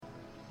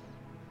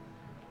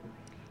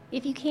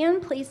If you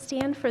can, please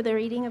stand for the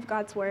reading of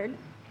God's Word.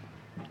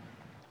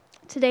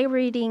 Today we're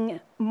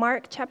reading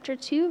Mark chapter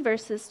 2,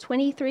 verses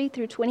 23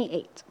 through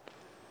 28.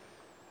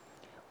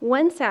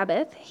 One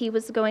Sabbath, he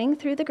was going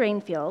through the grain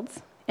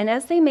fields, and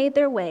as they made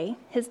their way,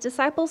 his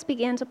disciples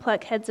began to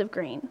pluck heads of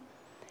grain.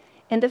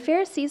 And the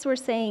Pharisees were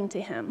saying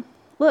to him,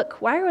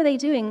 "Look, why are they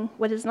doing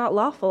what is not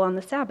lawful on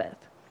the Sabbath?"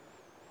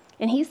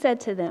 And he said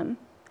to them,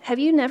 "Have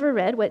you never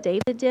read what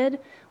David did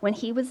when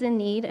he was in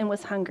need and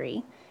was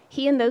hungry,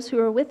 he and those who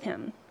were with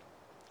him?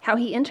 How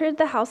he entered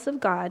the house of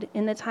God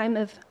in the time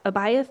of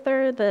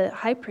Abiathar the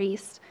high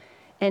priest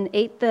and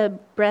ate the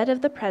bread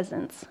of the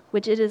presence,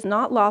 which it is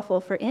not lawful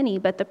for any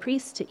but the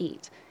priest to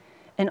eat,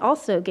 and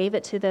also gave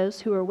it to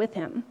those who were with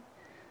him.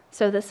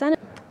 So the Son..."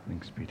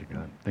 Thanks be to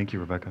God. Thank you,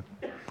 Rebecca.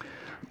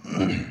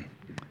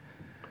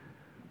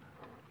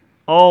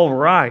 All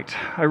right.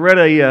 I read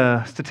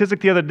a statistic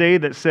the other day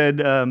that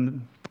said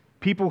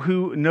people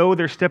who know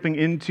they're stepping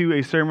into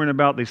a sermon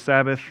about the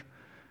Sabbath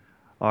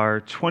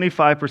are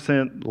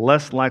 25%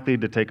 less likely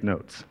to take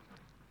notes.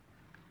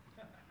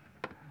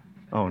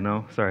 Oh,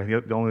 no, sorry,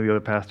 only the other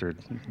pastor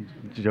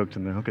joked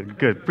in there. Okay,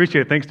 good.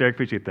 Appreciate it. Thanks, Derek.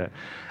 Appreciate that.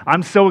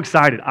 I'm so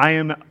excited. I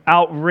am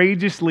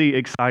outrageously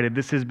excited.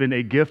 This has been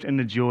a gift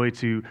and a joy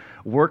to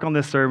work on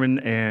this sermon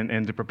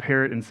and to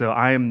prepare it. And so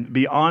I am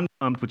beyond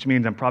pumped, which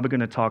means I'm probably going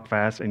to talk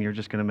fast and you're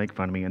just going to make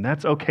fun of me. And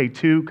that's okay,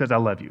 too, because I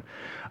love you.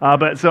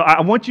 But so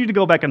I want you to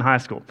go back in high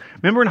school.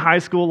 Remember in high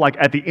school, like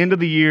at the end of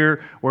the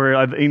year, where,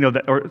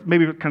 or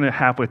maybe kind of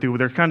halfway through, where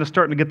they're kind of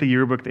starting to get the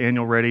yearbook, the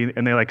annual ready,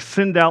 and they like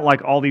send out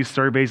like all these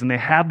surveys and they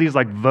have these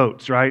like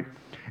votes, right?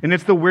 And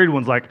it's the weird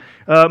ones like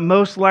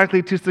most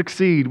likely to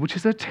succeed, which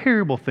is a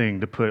terrible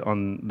thing to put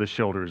on the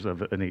shoulders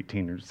of an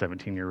 18 or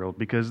 17-year-old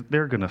because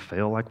they're going to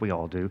fail like we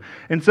all do.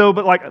 And so,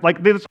 but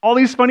like there's all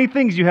these funny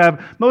things you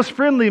have: most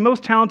friendly,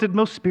 most talented,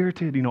 most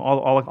spirited,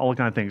 all the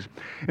kind of things.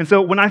 And so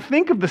when I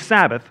think of the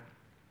Sabbath,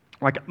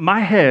 like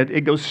my head,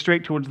 it goes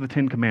straight towards the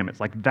Ten Commandments.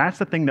 Like that's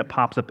the thing that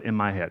pops up in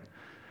my head.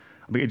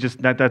 I mean,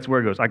 that's where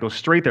it goes. I go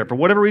straight there. For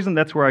whatever reason,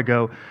 that's where I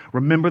go.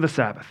 Remember the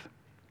Sabbath.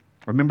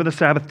 Remember the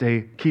Sabbath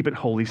day, keep it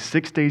holy.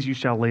 6 days you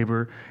shall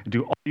labor and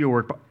do all your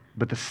work,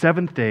 but the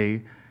seventh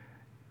day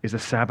is a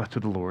Sabbath to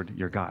the Lord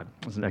your God.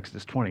 It's in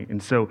Exodus 20.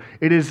 And so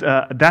it is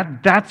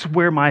that's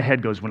where my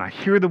head goes. When I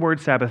hear the word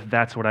Sabbath,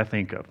 that's what I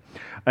think of.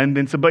 And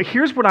then but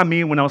here's what I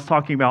mean when I was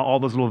talking about all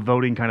those little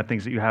voting kind of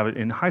things that you have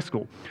in high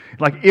school.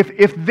 Like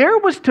if there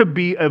was to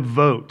be a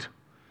vote,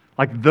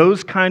 like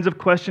those kinds of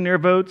questionnaire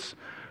votes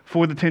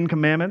for the Ten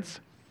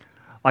Commandments,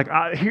 like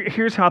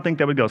here's how I think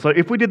that would go. So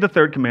if we did the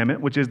third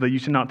commandment, which is that you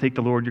should not take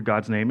the Lord your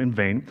God's name in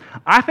vain,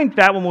 I think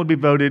that one would be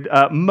voted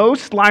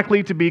most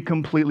likely to be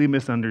completely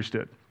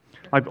misunderstood.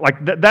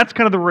 That's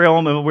kind of the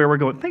realm of where we're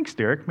going. Thanks,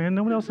 Derek. Man,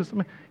 no one else is.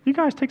 You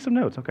guys take some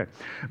notes, okay?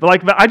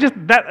 But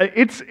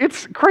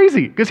it's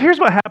crazy because here's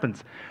what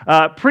happens.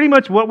 Pretty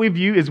much what we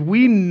view is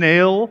we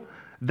nail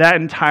that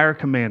entire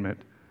commandment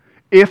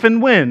if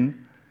and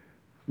when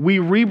we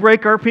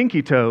re-break our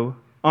pinky toe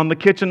on the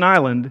kitchen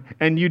island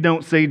and you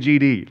don't say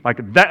GD.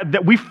 Like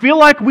that we feel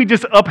like we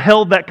just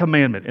upheld that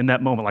commandment in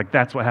that moment. Like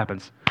that's what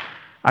happens.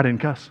 I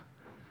didn't cuss.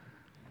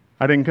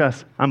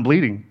 I'm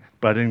bleeding,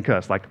 but I didn't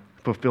cuss. Like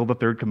fulfill the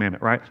third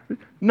commandment, right?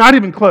 Not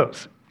even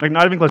close.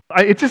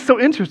 It's just so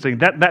interesting.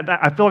 That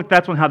I feel like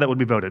that's how that would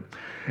be voted.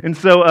 And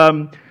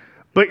so,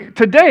 but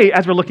today,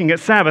 as we're looking at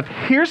Sabbath,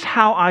 here's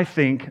how I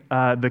think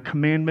the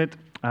commandment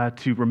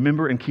to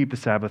remember and keep the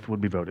Sabbath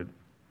would be voted.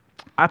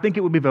 I think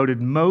it would be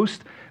voted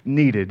most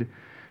needed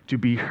to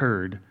be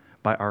heard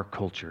by our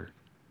culture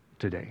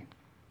today.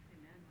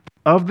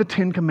 Of the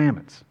Ten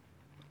Commandments,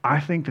 I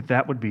think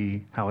that would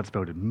be how it's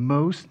voted.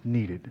 Most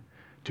needed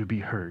to be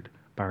heard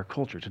by our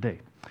culture today.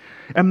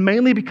 And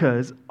mainly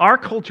because our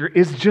culture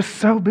is just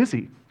so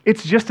busy.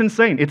 It's just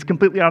insane. It's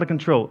completely out of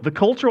control. The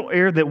cultural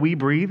air that we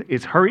breathe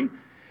is hurry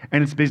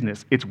and it's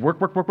business. It's work.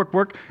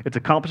 It's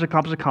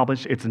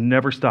accomplish. It's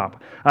never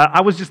stop.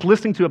 I was just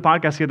listening to a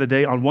podcast the other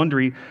day on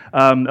Wondery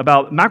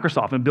about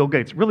Microsoft and Bill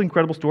Gates. Really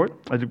incredible story.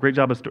 I did a great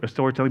job of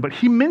storytelling. But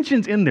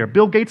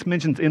Bill Gates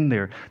mentions in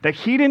there that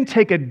he didn't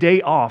take a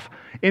day off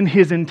in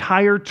his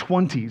entire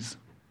 20s.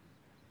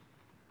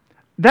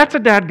 That's a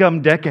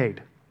dadgum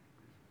decade.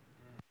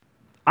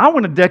 I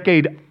want a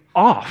decade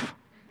off.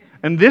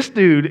 And this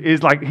dude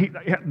is like,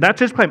 that's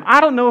his claim. I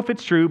don't know if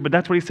it's true, but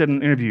that's what he said in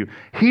an interview.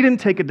 He didn't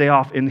take a day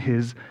off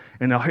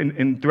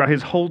throughout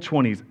his whole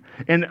 20s.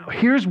 And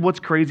here's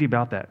what's crazy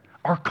about that.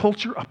 Our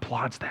culture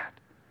applauds that.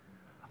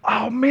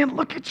 Oh man,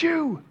 look at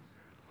you.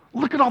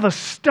 Look at all the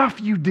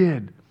stuff you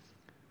did.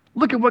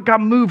 Look at what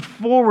got moved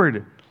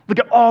forward. Look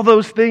at all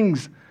those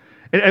things.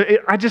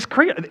 I just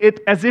create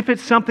it as if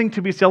it's something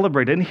to be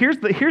celebrated. And here's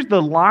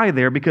the lie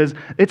there, because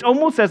it's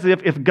almost as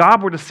if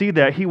God were to see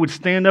that, he would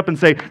stand up and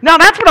say, "Now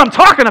that's what I'm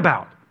talking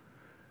about.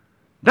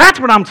 That's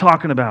what I'm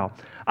talking about.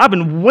 I've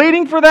been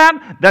waiting for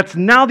that. That's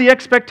now the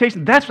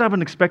expectation. That's what I've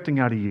been expecting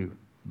out of you.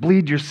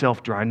 Bleed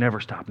yourself dry.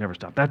 Never stop.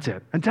 That's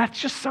it." And that's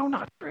just so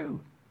not true.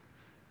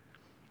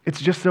 It's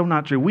just so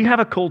not true. We have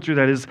a culture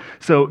that is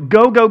so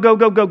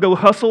go,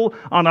 hustle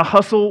on a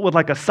hustle with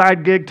like a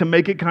side gig to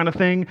make it kind of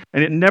thing,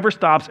 and it never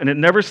stops and it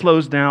never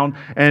slows down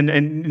and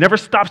never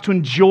stops to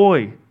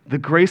enjoy the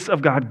grace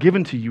of God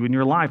given to you in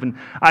your life. And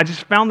I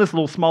just found this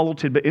small little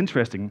tidbit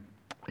interesting.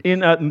 In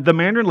the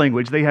Mandarin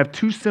language, they have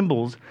two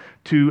symbols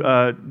to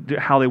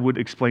how they would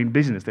explain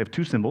busyness. They have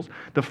two symbols.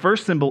 The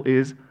first symbol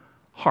is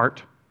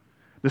heart.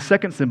 The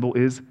second symbol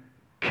is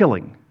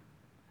killing.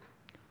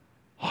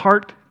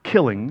 Heart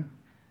killing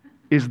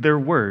is their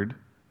word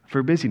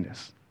for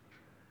busyness.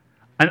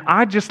 And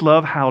I just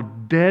love how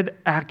dead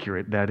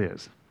accurate that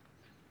is.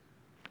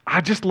 I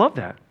just love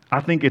that.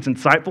 I think it's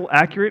insightful,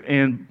 accurate,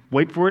 and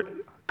wait for it,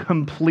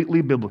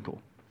 completely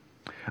biblical.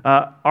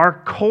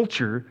 Our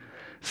culture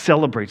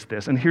celebrates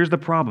this, and here's the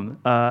problem.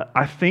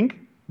 I think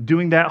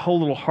doing that whole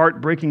little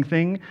heartbreaking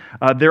thing,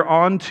 they're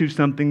on to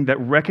something that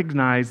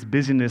recognizes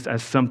busyness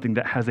as something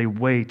that has a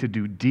way to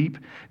do deep,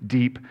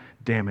 deep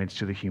damage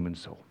to the human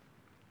soul.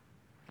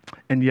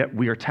 And yet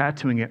we are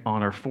tattooing it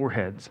on our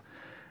foreheads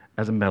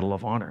as a medal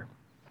of honor.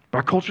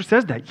 Our culture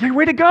says that. Yeah,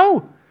 way to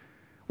go.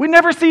 We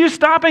never see you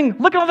stopping.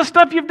 Look at all the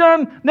stuff you've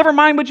done. Never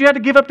mind what you had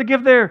to give up to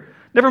give there.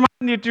 Never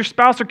mind your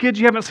spouse or kids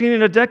you haven't seen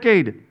in a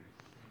decade.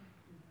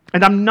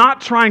 And I'm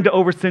not trying to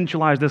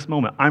over-sensualize this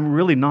moment. I'm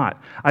really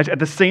not. At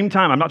the same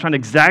time, I'm not trying to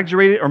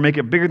exaggerate it or make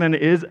it bigger than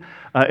it is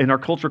in our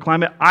cultural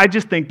climate. I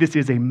just think this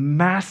is a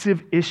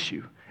massive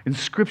issue. And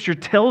Scripture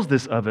tells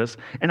this of us.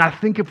 And I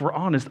think if we're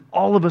honest,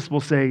 all of us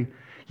will say,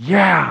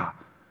 yeah,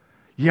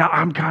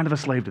 I'm kind of a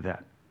slave to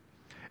that.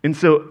 And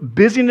so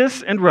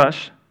busyness and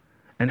rush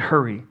and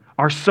hurry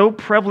are so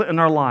prevalent in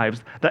our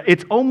lives that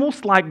it's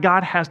almost like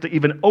God has to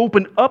even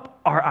open up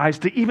our eyes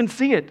to even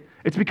see it.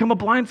 It's become a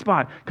blind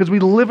spot because we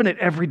live in it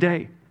every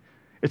day.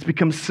 It's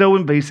become so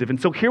invasive.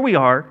 And so here we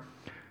are,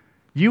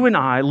 you and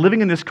I,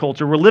 living in this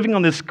culture. We're living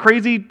on this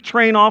crazy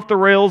train off the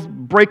rails,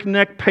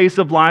 breakneck pace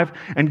of life.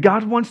 And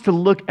God wants to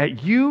look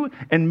at you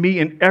and me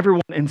and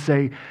everyone and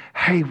say,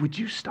 hey, would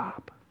you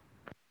stop?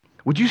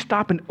 Would you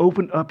stop and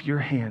open up your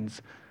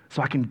hands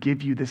so I can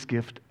give you this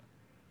gift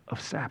of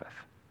Sabbath?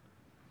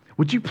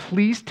 Would you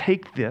please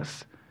take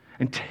this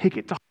and take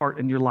it to heart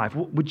in your life?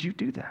 Would you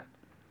do that?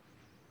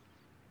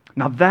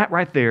 Now that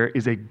right there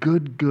is a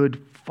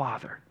good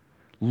father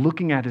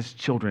looking at his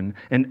children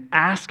and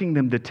asking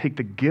them to take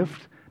the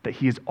gift that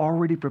he has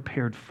already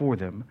prepared for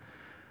them,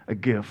 a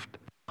gift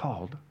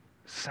called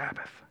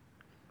Sabbath.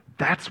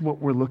 That's what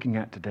we're looking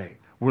at today.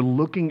 We're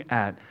looking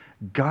at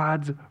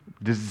God's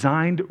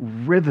designed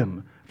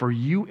rhythm for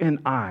you and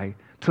I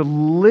to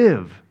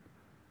live.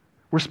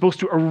 We're supposed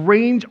to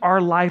arrange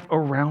our life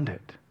around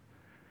it.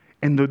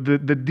 And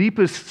the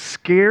deepest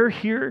scare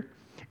here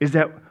is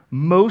that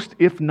most,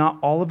 if not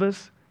all of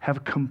us,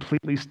 have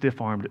completely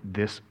stiff-armed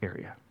this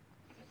area.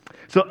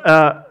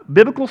 So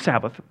biblical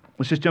Sabbath,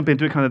 let's just jump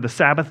into it, kind of the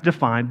Sabbath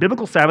defined.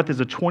 Biblical Sabbath is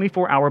a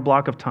 24-hour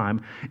block of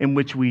time in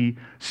which we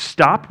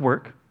stop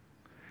work,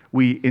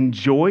 we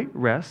enjoy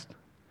rest,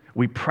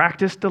 we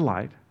practice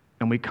delight,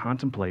 and we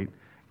contemplate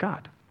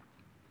God.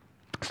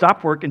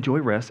 Stop work, enjoy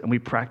rest, and we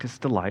practice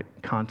delight,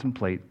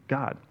 contemplate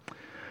God.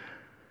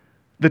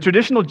 The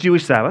traditional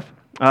Jewish Sabbath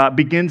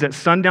begins at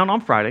sundown on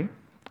Friday,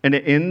 and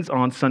it ends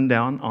on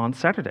sundown on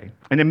Saturday.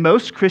 And in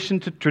most Christian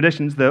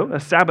traditions, though, a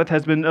Sabbath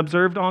has been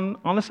observed on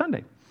a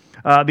Sunday.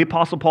 The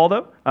Apostle Paul,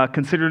 though,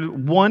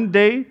 considered one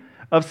day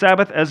of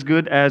Sabbath as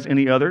good as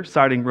any other,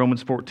 citing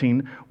Romans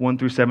 14, 1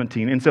 through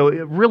 17. And so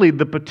really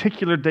the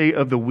particular day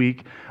of the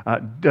week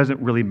doesn't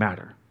really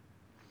matter.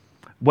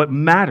 What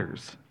matters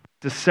is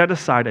to set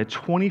aside a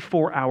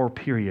 24-hour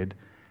period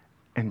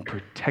and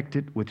protect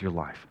it with your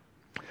life.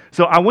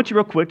 So I want you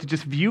real quick to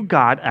just view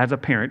God as a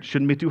parent.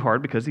 Shouldn't be too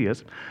hard because he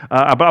is.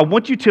 But I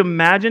want you to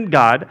imagine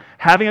God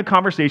having a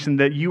conversation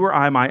that you or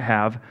I might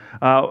have,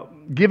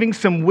 giving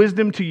some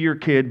wisdom to your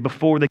kid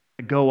before they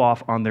go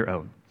off on their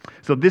own.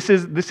 So this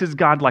is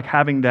God like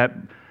having that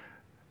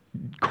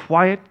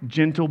quiet,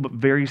 gentle, but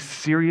very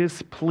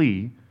serious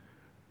plea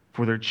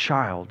for their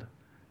child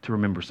to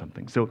remember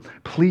something. So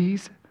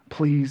please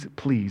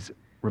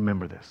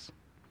remember this.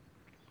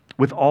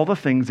 With all the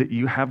things that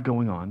you have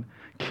going on,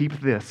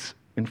 keep this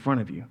in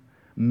front of you.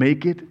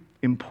 Make it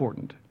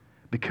important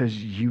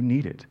because you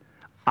need it.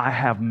 I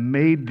have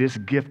made this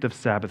gift of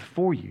Sabbath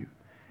for you,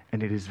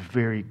 and it is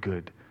very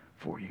good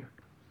for you.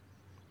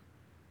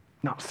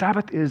 Now,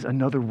 Sabbath is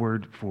another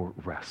word for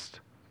rest.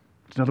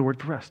 It's another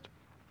word for rest.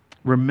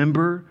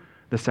 Remember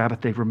the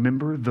Sabbath day.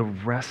 Remember the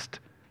rest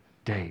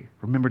day.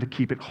 Remember to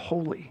keep it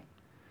holy.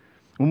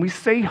 When we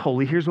say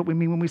holy, here's what we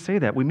mean when we say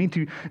that. We mean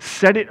to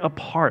set it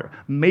apart,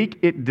 make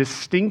it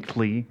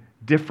distinctly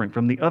different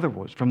from the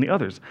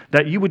others.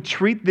 That you would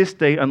treat this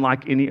day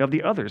unlike any of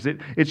the others.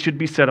 It should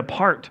be set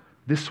apart.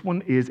 This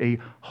one is a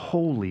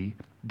holy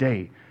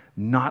day,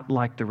 not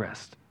like the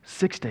rest.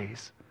 6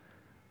 days.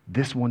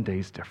 This one day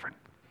is different.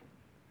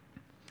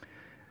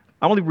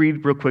 I want to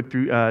read real quick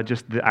through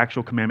just the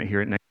actual commandment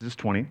here in Exodus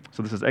 20.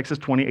 So this is Exodus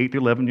 20, 8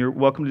 through 11. You're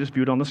welcome to just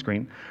view it on the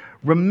screen.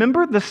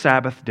 Remember the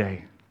Sabbath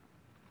day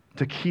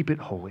to keep it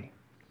holy.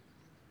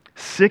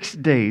 6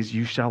 days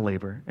you shall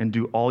labor and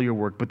do all your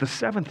work, but the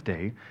seventh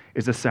day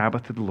is a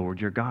Sabbath to the Lord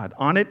your God.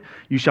 On it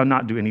you shall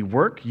not do any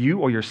work, you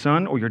or your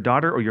son or your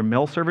daughter or your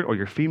male servant or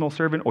your female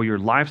servant or your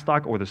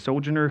livestock or the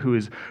sojourner who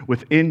is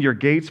within your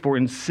gates. For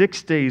in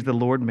 6 days the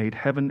Lord made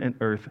heaven and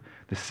earth,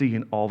 the sea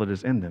and all that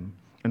is in them,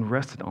 and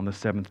rested on the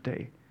seventh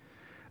day.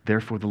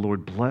 Therefore the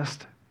Lord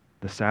blessed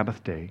the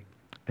Sabbath day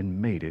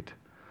and made it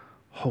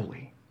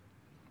holy.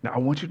 Now I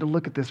want you to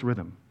look at this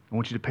rhythm. I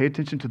want you to pay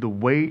attention to the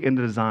way in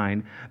the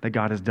design that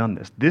God has done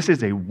this. This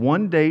is a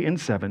 1 day in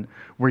 7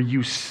 where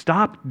you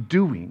stop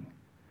doing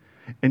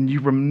and you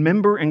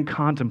remember and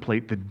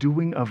contemplate the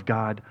doing of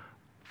God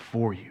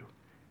for you.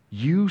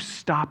 You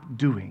stop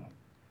doing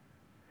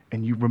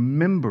and you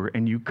remember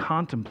and you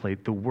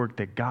contemplate the work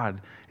that God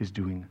is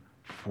doing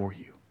for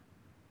you.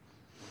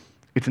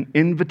 It's an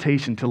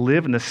invitation to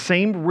live in the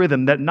same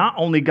rhythm that not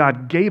only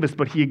God gave us,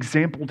 but He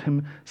exampled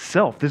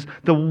Himself. This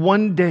the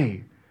 1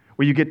 day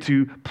where you get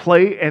to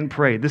play and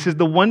pray. This is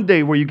the 1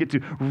 day where you get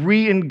to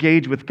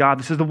re-engage with God.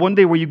 This is the 1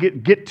 day where you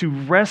get to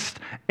rest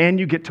and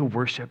you get to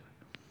worship.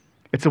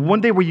 It's a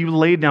 1 day where you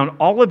lay down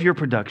all of your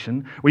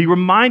production, where you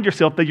remind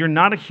yourself that you're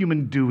not a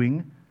human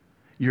doing,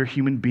 you're a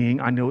human being.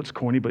 I know it's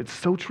corny, but it's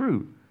so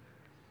true.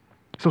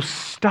 So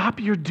stop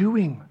your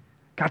doing.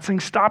 God's saying,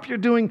 stop your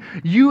doing.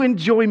 You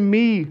enjoy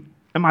me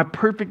and my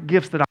perfect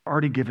gifts that I've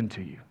already given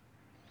to you.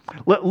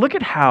 Look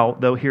at how,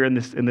 though, here in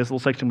this little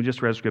section we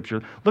just read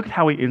Scripture, look at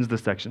how he ends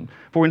this section.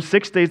 For in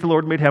 6 days the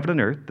Lord made heaven and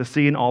earth, the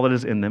sea and all that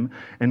is in them,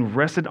 and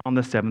rested on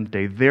the seventh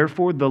day.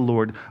 Therefore the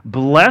Lord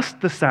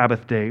blessed the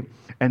Sabbath day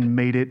and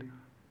made it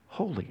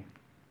holy.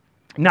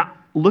 Now,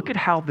 look at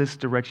how this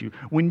directs you.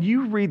 When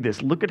you read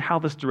this, look at how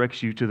this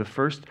directs you to the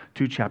first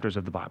 2 chapters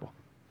of the Bible.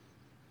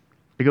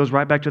 It goes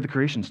right back to the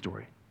creation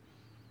story.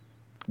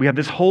 We have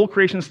this whole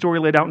creation story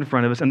laid out in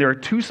front of us, and there are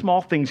 2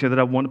 small things here that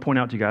I want to point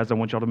out to you guys. I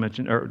want y'all to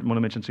mention, or want to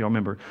mention so y'all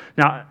remember.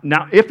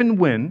 Now, if and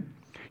when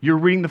you're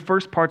reading the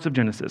first parts of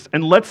Genesis,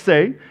 and let's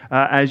say,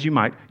 as you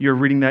might, you're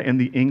reading that in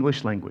the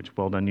English language.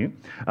 Well done, you.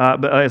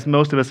 But as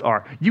most of us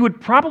are, you would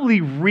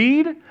probably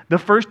read the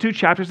first 2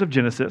 chapters of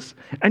Genesis,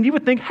 and you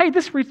would think, hey,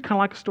 this reads kind of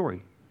like a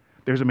story.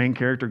 There's a main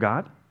character,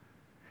 God.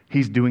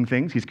 He's doing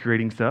things. He's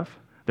creating stuff.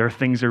 There are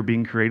things that are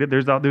being created.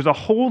 There's a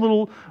whole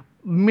little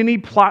mini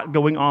plot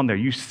going on there.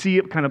 You see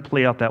it kind of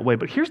play out that way.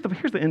 But here's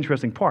the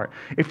interesting part.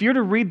 If you're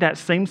to read that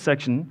same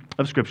section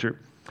of Scripture,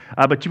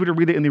 but you were to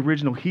read it in the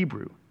original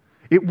Hebrew,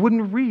 it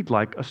wouldn't read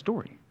like a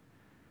story.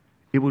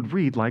 It would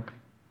read like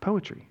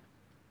poetry.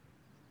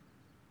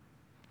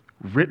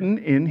 Written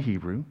in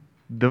Hebrew,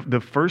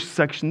 the first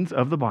sections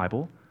of the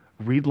Bible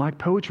read like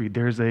poetry.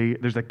 There's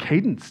a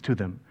cadence to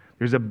them.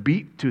 There's a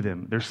beat to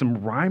them. There's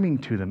some rhyming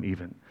to them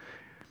even.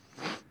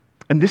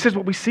 And this is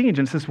what we see in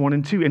Genesis 1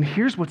 and 2. And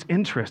here's what's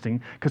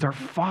interesting, because our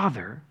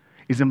Father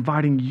is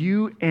inviting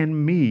you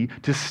and me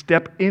to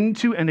step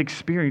into and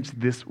experience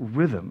this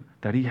rhythm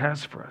that He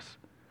has for us,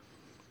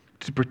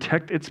 to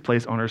protect its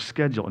place on our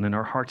schedule and in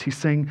our hearts. He's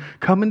saying,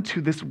 come into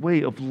this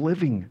way of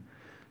living.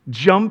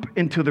 Jump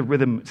into the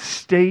rhythm.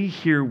 Stay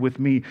here with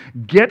me.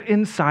 Get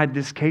inside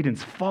this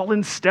cadence. Fall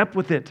in step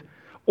with it.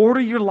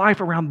 Order your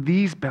life around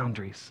these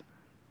boundaries.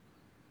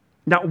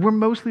 Now, we're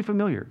mostly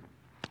familiar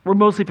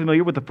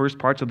with the first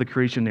parts of the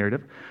creation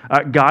narrative.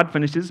 God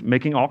finishes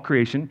making all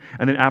creation,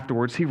 and then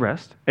afterwards He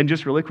rests. And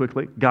just really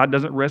quickly, God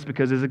doesn't rest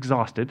because He's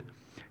exhausted.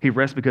 He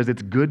rests because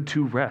it's good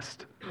to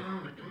rest.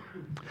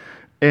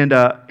 And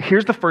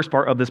here's the first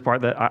part of this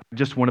part that I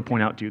just want to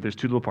point out to you. There's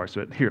 2 little parts to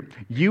it. Here,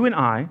 you and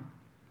I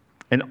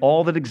and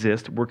all that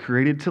exists were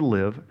created to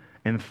live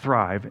and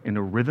thrive in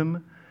a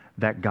rhythm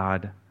that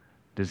God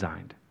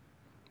designed.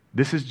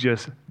 This is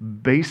just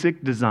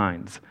basic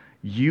designs.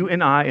 You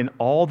and I and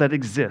all that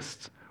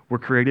exists were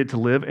created to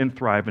live and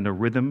thrive in a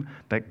rhythm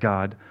that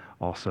God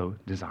also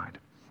designed.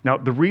 Now,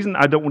 the reason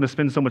I don't want to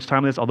spend so much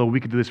time on this, although we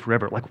could do this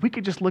forever, like we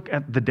could just look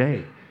at the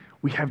day.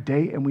 We have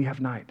day and we have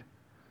night.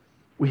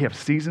 We have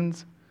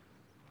seasons.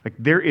 Like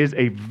there is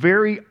a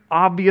very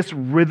obvious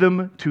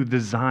rhythm to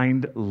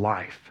designed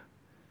life.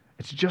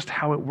 It's just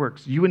how it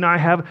works. You and I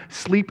have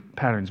sleep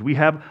patterns. We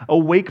have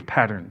awake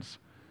patterns.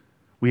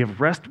 We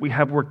have rest, we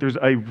have work. There's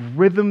a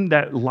rhythm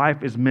that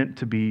life is meant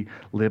to be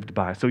lived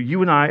by. So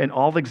you and I and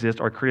all that exists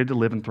are created to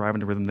live and thrive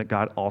in a rhythm that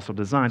God also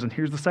designs. And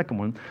here's the second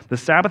one. The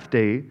Sabbath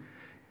day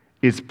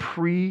is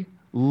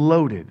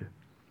pre-loaded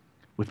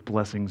with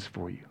blessings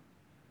for you.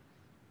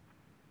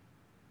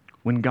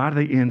 When God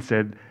at the end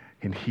said,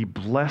 and He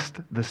blessed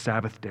the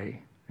Sabbath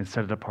day and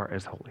set it apart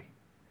as holy,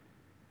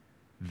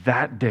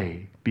 that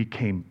day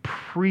became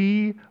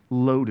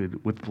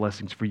pre-loaded with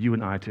blessings for you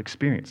and I to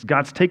experience.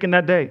 God's taken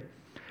that day,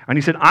 and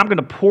He said, I'm going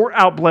to pour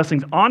out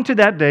blessings onto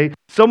that day,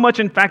 so much,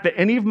 in fact, that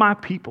any of my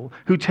people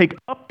who take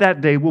up that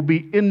day will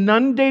be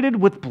inundated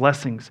with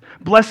blessings.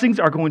 Blessings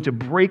are going to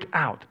break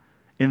out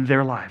in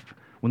their life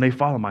when they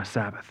follow my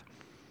Sabbath.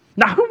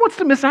 Now, who wants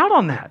to miss out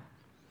on that?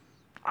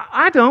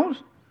 I don't.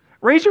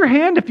 Raise your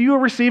hand if you are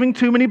receiving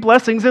too many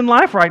blessings in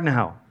life right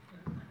now.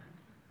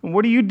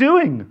 What are you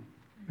doing?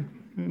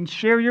 And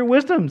share your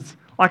wisdoms.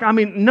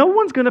 No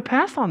one's going to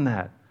pass on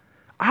that.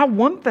 I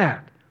want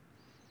that.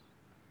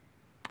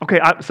 Okay,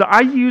 so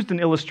I used an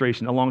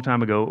illustration a long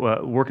time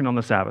ago working on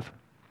the Sabbath.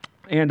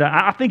 And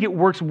I think it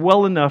works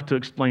well enough to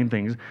explain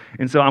things.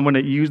 And so I'm going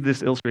to use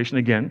this illustration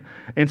again.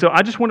 And so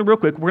I just want to, real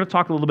quick, we're going to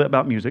talk a little bit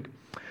about music.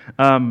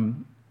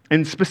 And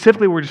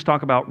specifically, we're just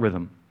talking about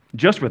rhythm,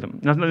 just rhythm.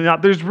 Now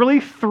there's really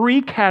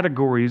three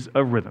categories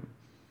of rhythm.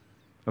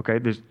 Okay,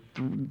 there's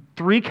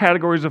three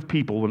categories of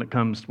people when it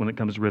comes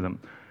to rhythm.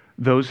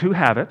 Those who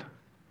have it,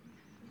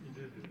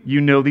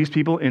 you know these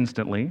people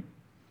instantly.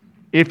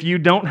 If you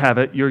don't have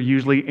it, you're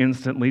usually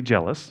instantly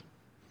jealous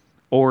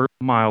or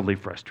mildly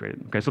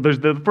frustrated. Okay, so there's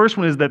the first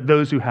one is that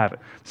those who have it.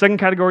 Second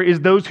category is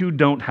those who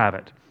don't have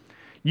it.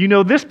 You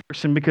know this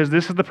person because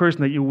this is the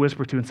person that you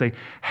whisper to and say,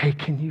 "Hey,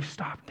 can you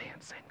stop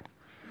dancing?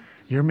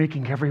 You're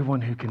making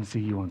everyone who can see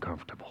you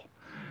uncomfortable.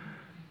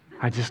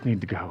 I just need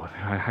to go.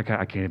 I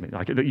can't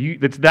even."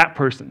 It's that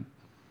person.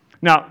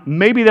 Now,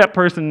 maybe that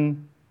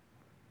person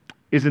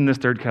is in this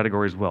third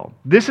category as well.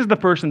 This is the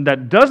person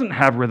that doesn't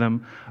have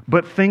rhythm,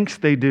 but thinks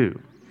they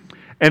do.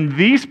 And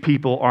these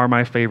people are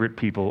my favorite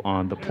people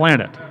on the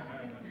planet.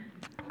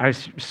 I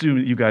assume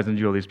that you guys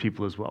enjoy these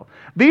people as well.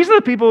 These are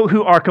the people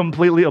who are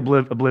completely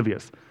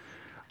oblivious.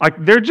 Like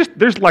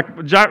there's like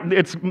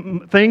it's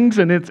things,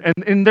 and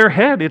in their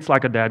head it's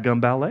like a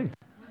dadgum ballet.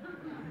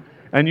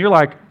 And you're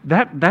like,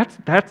 that's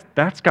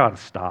got to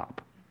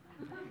stop.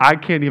 I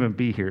can't even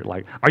be here.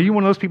 Like, are you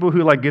one of those people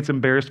who like gets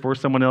embarrassed for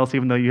someone else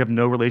even though you have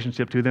no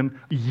relationship to them?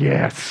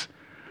 Yes.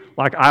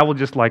 Like, I will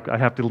just I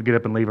have to get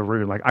up and leave a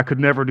room. Like, I could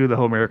never do the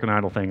whole American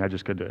Idol thing. I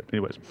just couldn't do it.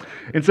 Anyways.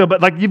 And so, but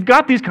like, you've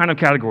got these kind of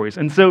categories.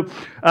 And so,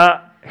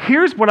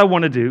 here's what I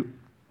want to do.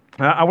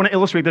 I want to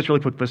illustrate this really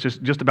quick. This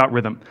just about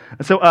rhythm.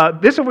 And so,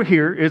 this over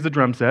here is the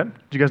drum set.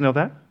 Do you guys know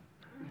that?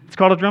 It's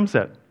called a drum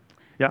set.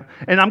 Yeah.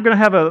 And I'm going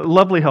to have a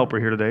lovely helper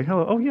here today.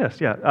 Oh,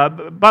 yes, yeah.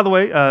 By the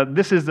way,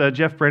 this is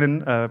Jeff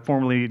Brennan,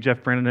 formerly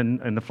Jeff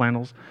Brennan in the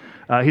Flannels.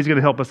 He's going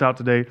to help us out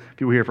today. If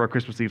you were here for our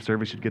Christmas Eve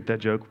service, you'd get that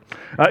joke.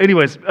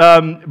 Anyways,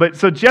 but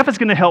so Jeff is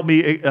going to help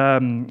me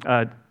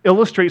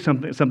illustrate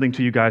something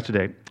to you guys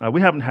today. We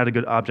haven't had a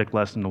good object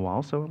lesson in a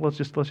while, so let's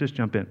just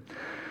jump in.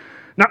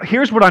 Now,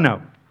 here's what I know.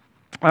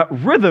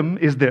 Rhythm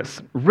is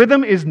this.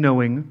 Rhythm is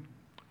knowing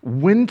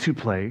when to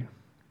play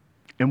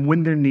and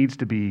when there needs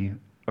to be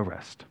a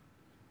rest.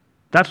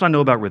 That's what I know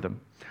about rhythm.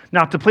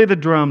 Now, to play the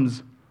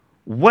drums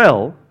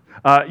well,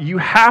 you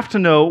have to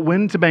know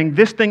when to bang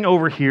this thing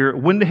over here,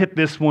 when to hit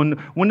this one,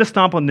 when to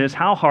stomp on this,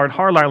 how hard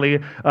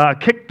lightly,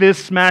 kick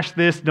this, smash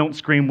this, don't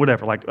scream,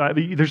 whatever. Like,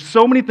 there's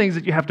so many things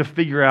that you have to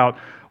figure out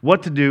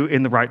what to do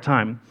in the right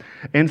time.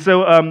 And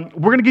so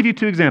we're going to give you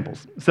two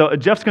examples. So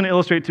Jeff's going to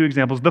illustrate two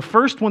examples. The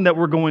first one that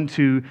we're going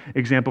to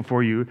example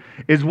for you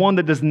is one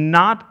that does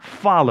not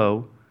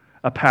follow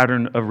a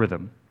pattern of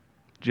rhythm.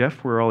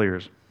 Jeff, we're all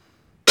ears.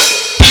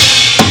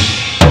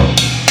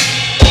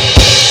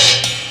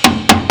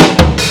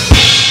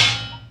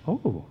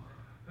 Oh,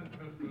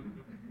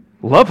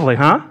 lovely,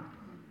 huh?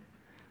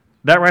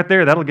 That right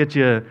there, that'll get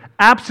you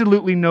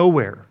absolutely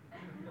nowhere.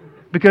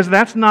 Because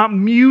that's not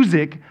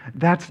music,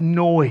 that's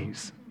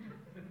noise.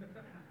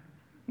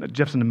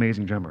 Jeff's an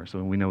amazing drummer,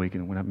 so we know we're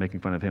not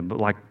making fun of him. But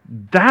like,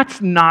 that's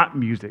not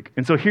music.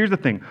 And so here's the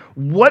thing.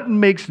 What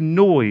makes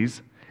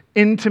noise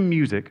into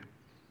music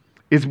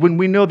is when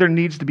we know there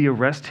needs to be a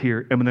rest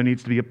here and when there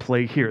needs to be a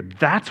play here.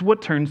 That's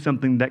what turns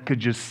something that could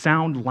just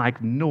sound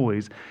like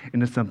noise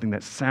into something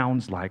that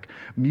sounds like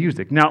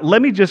music. Now,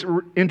 let me just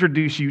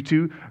introduce you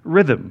to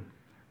rhythm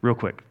real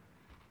quick.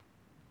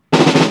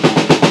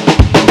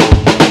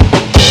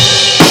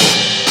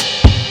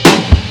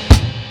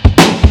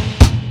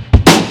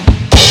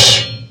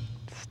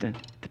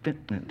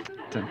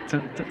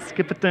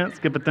 Skip it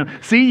down.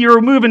 See,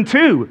 you're moving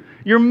too.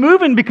 You're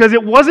moving because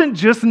it wasn't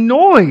just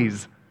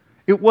noise.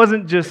 It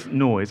wasn't just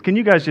noise. Can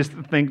you guys just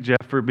thank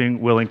Jeff for being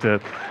willing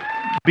to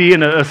be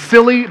in a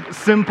silly,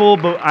 simple,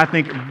 but I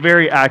think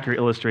very accurate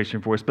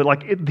illustration for us?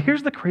 But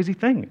here's the crazy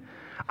thing.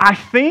 I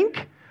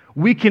think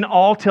we can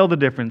all tell the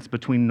difference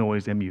between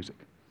noise and music.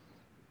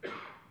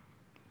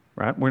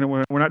 Right?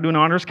 We're not doing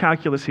honors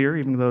calculus here,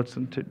 even though it's a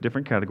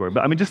different category.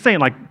 But I mean, just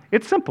saying,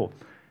 it's simple.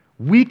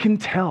 We can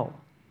tell.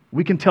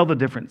 We can tell the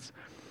difference.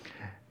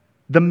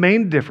 The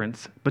main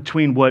difference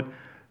between what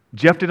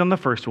Jeff did on the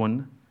first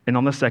one and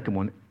on the second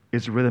one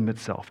is rhythm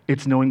itself.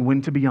 It's knowing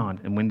when to be on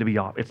and when to be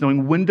off. It's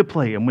knowing when to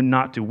play and when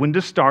not to, when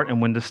to start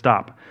and when to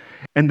stop.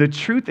 And the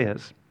truth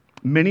is,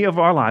 many of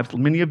our lives,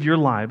 many of your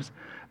lives,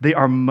 they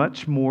are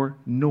much more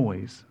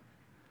noise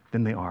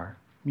than they are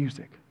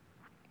music.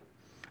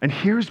 And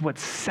here's what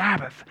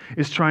Sabbath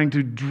is trying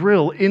to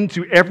drill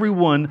into every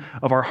one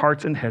of our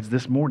hearts and heads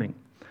this morning.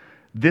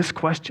 This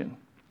question: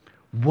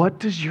 what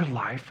does your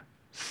life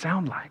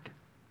sound like?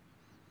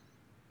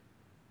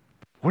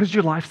 What does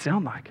your life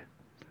sound like?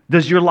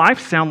 Does your life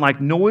sound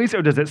like noise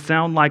or does it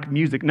sound like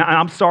music? Now,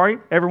 I'm sorry,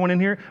 everyone in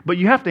here, but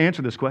you have to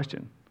answer this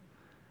question.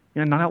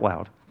 Yeah, not out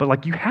loud,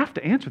 but you have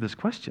to answer this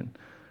question.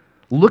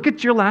 Look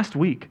at your last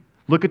week.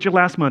 Look at your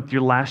last month,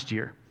 your last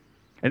year,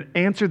 and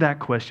answer that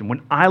question.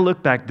 When I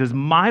look back, does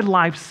my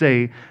life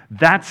say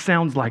that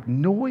sounds like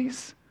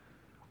noise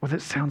or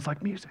that sounds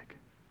like music?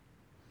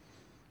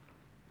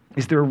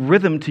 Is there a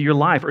rhythm to your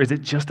life, or is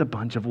it just a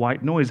bunch of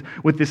white noise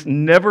with this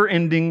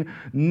never-ending,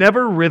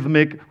 never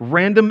rhythmic,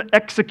 random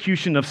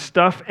execution of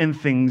stuff and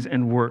things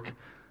and work?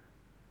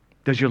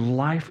 Does your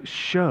life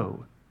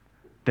show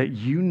that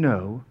you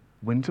know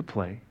when to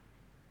play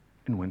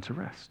and when to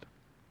rest?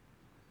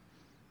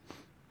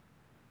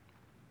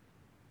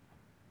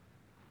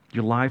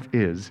 Your life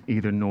is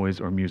either noise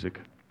or music.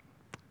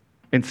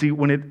 And see,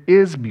 when it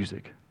is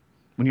music,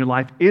 when your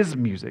life is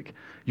music,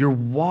 you're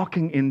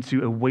walking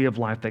into a way of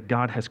life that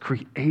God has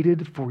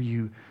created for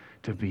you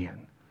to be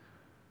in.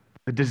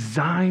 A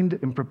designed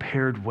and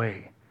prepared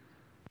way.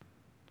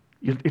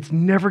 It's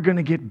never going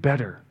to get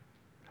better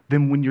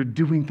than when you're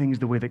doing things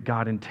the way that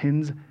God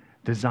intends,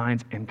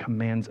 designs, and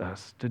commands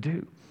us to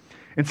do.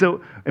 And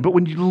so, but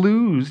when you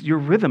lose your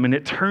rhythm and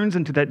it turns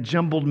into that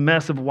jumbled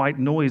mess of white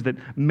noise that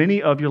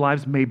many of your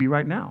lives may be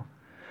right now.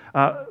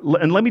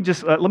 And let me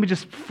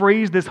just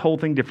phrase this whole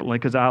thing differently,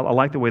 because I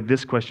like the way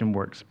this question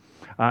works.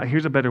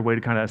 Here's a better way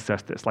to kind of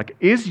assess this. Like,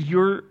 is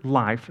your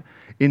life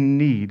in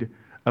need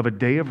of a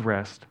day of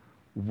rest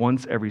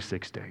once every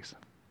 6 days?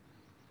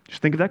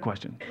 Just think of that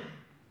question.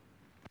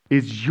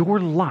 Is your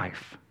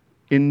life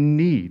in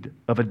need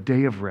of a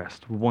day of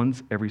rest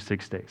once every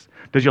 6 days?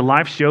 Does your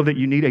life show that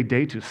you need a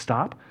day to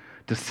stop,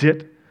 to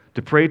sit,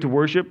 to pray, to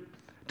worship,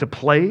 to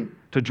play,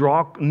 to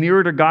draw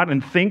nearer to God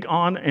and think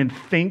on and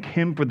thank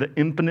Him for the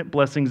infinite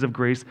blessings of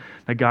grace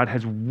that God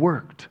has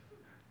worked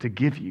to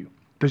give you?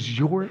 Does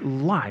your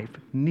life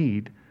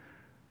need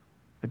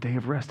a day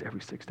of rest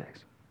every 6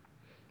 days?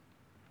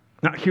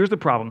 Now, here's the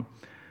problem.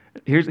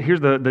 Here's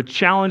the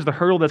challenge, the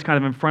hurdle that's kind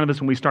of in front of us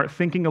when we start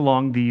thinking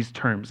along these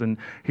terms. And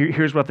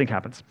here's what I think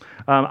happens.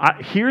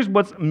 Here's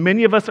what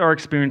many of us are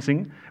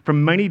experiencing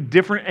from many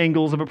different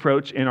angles of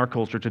approach in our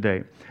culture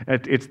today.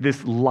 It's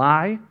this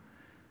lie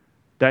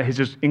that has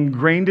just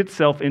ingrained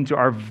itself into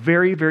our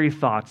very, very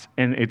thoughts,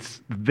 and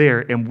it's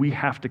there, and we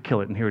have to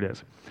kill it. And here it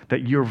is,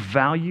 that your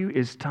value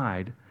is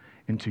tied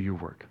into your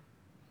work.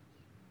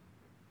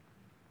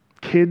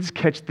 Kids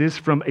catch this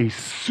from a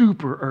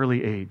super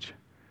early age,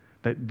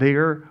 that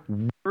their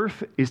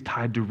worth is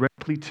tied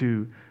directly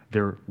to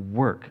their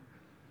work.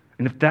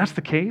 And if that's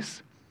the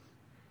case,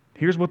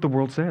 here's what the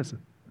world says.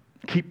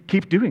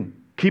 Keep doing,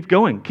 keep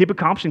going, keep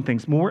accomplishing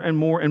things more and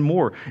more and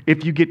more.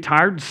 If you get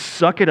tired,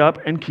 suck it up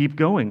and keep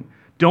going.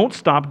 Don't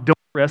stop, don't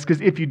rest, because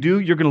if you do,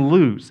 you're going to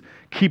lose.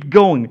 Keep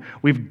going.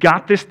 We've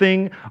got this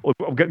thing,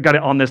 we've got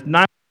it on this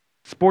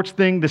sports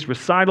thing, this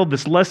recital,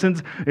 this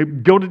lessons.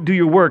 Go to do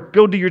your work,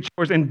 go do your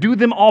chores, and do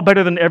them all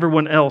better than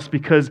everyone else,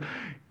 because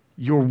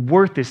your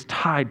worth is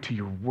tied to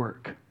your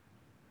work.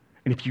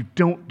 And if you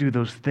don't do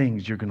those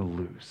things, you're going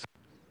to lose.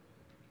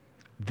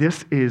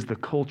 This is the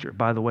culture,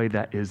 by the way,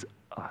 that is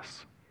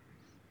us.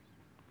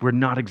 We're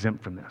not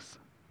exempt from this.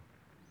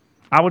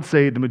 I would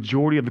say the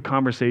majority of the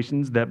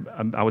conversations that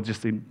I would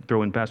just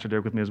throw in Pastor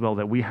Derek with me as well,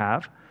 that we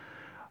have,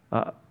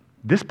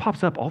 this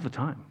pops up all the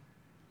time.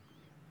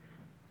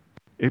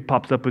 It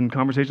pops up in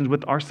conversations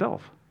with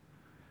ourselves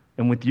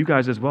and with you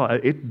guys as well.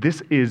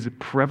 This is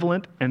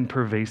prevalent and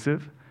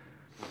pervasive.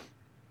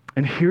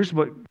 And here's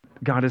what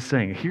God is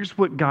saying. Here's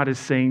what God is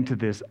saying to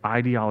this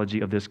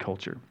ideology of this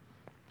culture.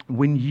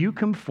 When you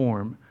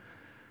conform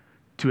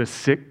to a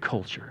sick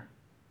culture,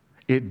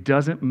 it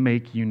doesn't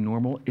make you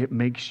normal, it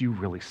makes you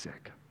really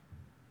sick.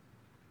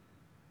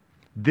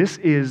 This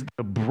is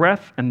the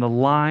breath and the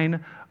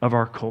line of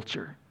our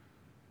culture.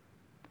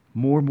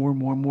 More,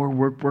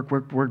 work,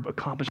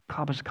 accomplish,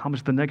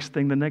 the next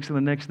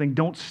thing.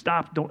 Don't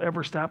stop, don't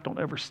ever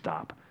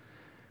stop.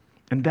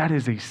 And that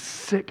is a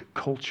sick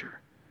culture.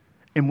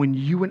 And when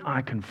you and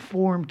I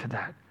conform to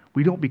that,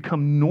 we don't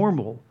become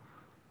normal,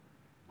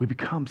 we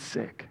become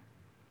sick.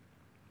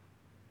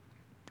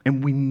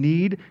 And we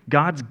need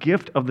God's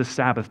gift of the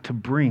Sabbath to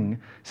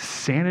bring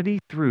sanity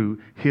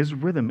through His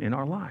rhythm in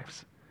our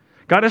lives.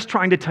 God is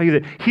trying to tell you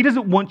that He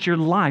doesn't want your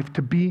life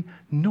to be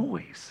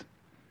noise.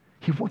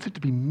 He wants it to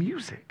be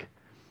music.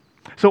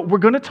 So we're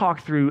going to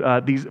talk through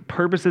these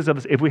purposes of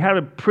this. If we have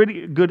a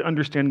pretty good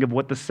understanding of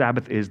what the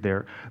Sabbath is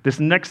there, this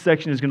next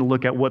section is going to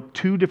look at what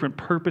two different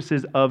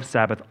purposes of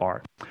Sabbath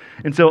are.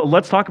 And so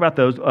let's talk about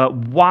those.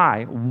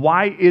 Why?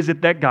 Why is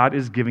it that God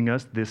is giving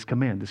us this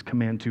command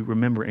to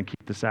remember and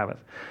keep the Sabbath?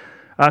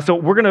 So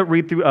we're going to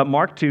read through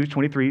Mark 2,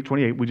 23,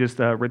 28. We just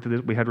read through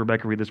this. We had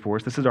Rebecca read this for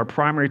us. This is our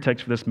primary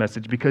text for this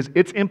message because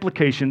its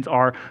implications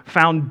are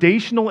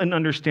foundational in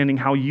understanding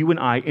how you and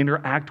I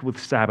interact with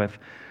Sabbath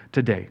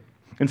today.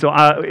 And so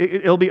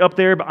it'll be up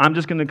there, but I'm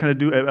just going to kind of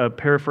do a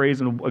paraphrase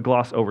and a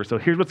gloss over. So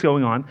here's what's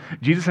going on.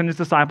 Jesus and his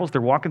disciples,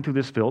 they're walking through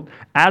this field.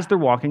 As they're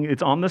walking,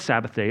 it's on the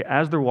Sabbath day.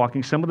 As they're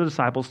walking, some of the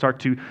disciples start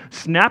to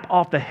snap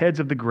off the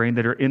heads of the grain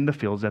that are in the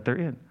fields that they're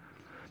in.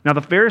 Now,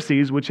 the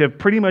Pharisees, which have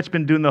pretty much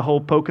been doing the whole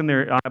poking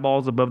their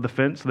eyeballs above the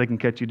fence so they can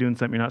catch you doing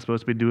something you're not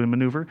supposed to be doing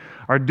maneuver,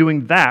 are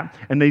doing that.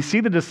 And they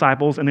see the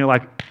disciples and they're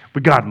like,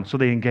 we got them. So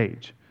they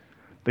engage.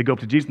 They go up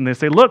to Jesus and they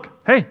say, look,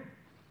 hey,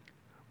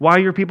 why are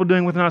your people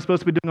doing what they're not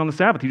supposed to be doing on the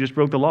Sabbath? You just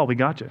broke the law. We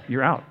got you.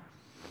 You're out.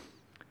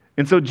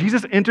 And so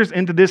Jesus enters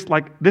into this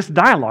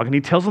dialogue, and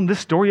he tells them this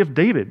story of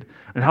David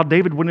and how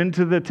David went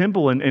into the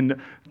temple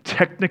and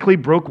technically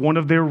broke one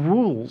of their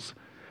rules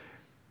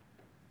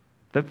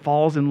that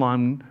falls in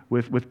line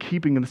with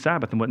keeping the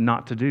Sabbath and what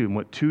not to do and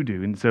what to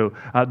do. And so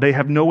they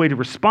have no way to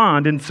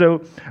respond. And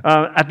so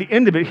at the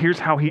end of it, here's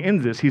how he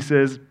ends this. He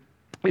says,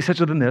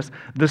 essentially than this,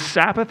 the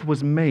Sabbath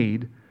was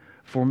made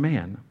for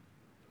man,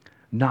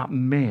 not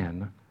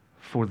man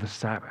for the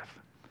Sabbath.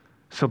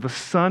 So the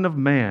Son of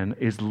Man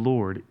is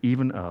Lord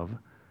even of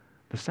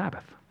the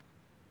Sabbath.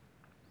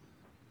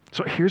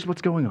 So here's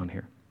what's going on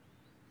here.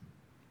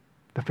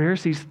 The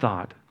Pharisees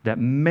thought that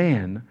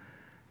man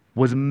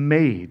was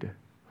made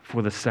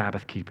for the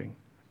Sabbath keeping.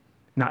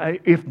 Now,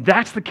 if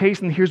that's the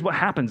case, then here's what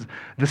happens.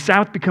 The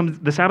Sabbath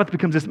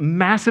becomes this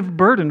massive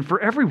burden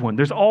for everyone.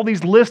 There's all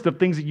these lists of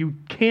things that you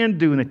can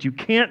do and that you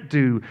can't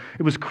do.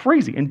 It was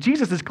crazy. And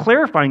Jesus is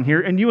clarifying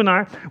here, and you and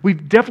I, we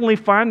definitely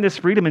find this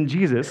freedom in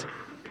Jesus.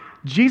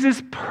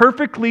 Jesus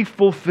perfectly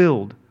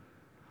fulfilled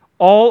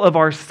all of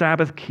our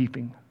Sabbath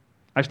keeping.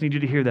 I just need you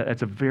to hear that.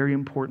 That's a very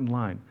important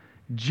line.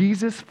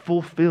 Jesus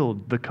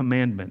fulfilled the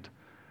commandment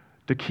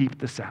to keep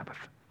the Sabbath.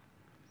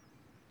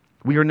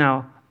 We are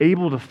now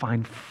able to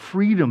find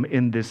freedom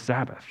in this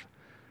Sabbath.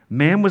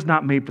 Man was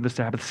not made for the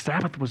Sabbath.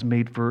 Sabbath was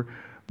made for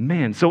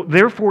man. So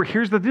therefore,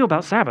 here's the deal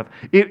about Sabbath.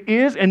 It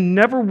is and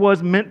never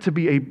was meant to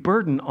be a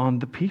burden on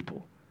the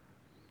people.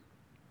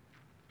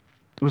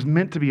 It was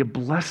meant to be a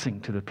blessing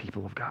to the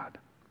people of God.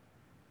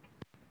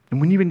 And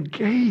when you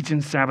engage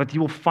in Sabbath, you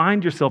will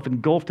find yourself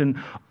engulfed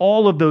in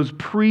all of those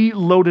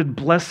pre-loaded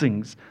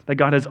blessings that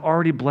God has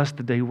already blessed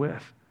the day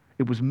with.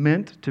 It was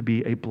meant to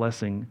be a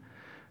blessing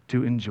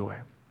to enjoy.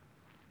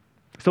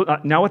 So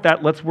now with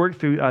that, let's work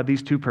through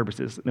these two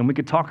purposes. And we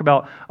could talk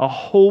about a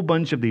whole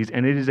bunch of these,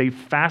 and it is a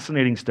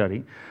fascinating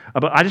study.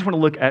 But I just want to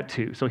look at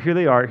two. So here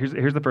they are.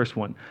 Here's the first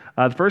one.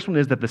 The first one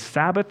is that the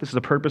Sabbath, this is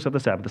the purpose of the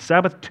Sabbath. The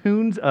Sabbath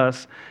tunes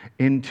us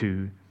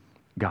into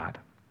God.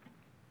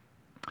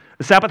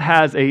 The Sabbath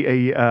has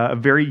a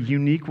very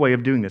unique way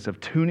of doing this, of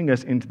tuning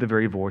us into the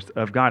very voice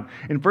of God.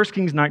 In 1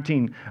 Kings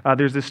 19,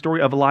 there's this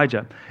story of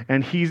Elijah,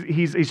 and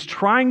he's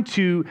trying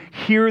to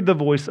hear the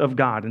voice of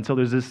God. And so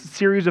there's this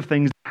series of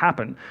things that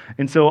happen.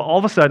 And so all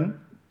of a sudden,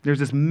 there's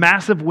this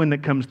massive wind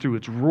that comes through.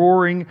 It's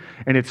roaring,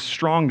 and it's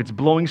strong. It's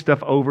blowing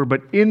stuff over.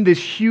 But in this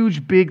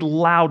huge, big,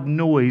 loud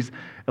noise,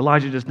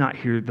 Elijah does not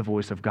hear the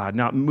voice of God.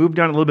 Now, move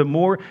down a little bit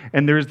more,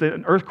 and there's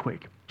an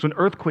earthquake. So an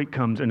earthquake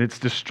comes, and it's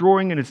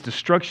destroying, and it's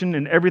destruction,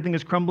 and everything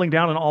is crumbling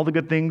down, and all the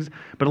good things.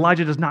 But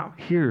Elijah does not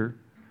hear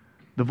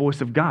the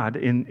voice of God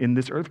in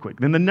this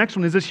earthquake. Then the next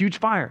one is this huge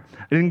fire.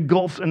 It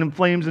engulfs and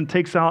inflames and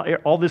takes out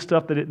all this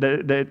stuff that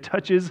it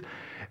touches.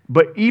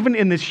 But even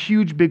in this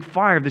huge, big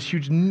fire, this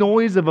huge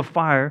noise of a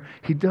fire,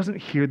 he doesn't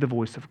hear the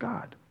voice of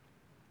God.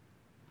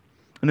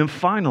 And then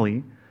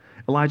finally,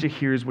 Elijah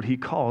hears what he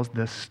calls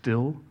the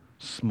still,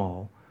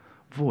 small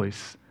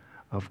voice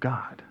of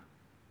God.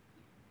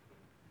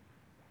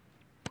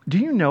 Do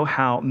you know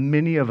how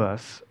many of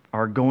us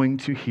are going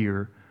to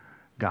hear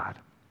God?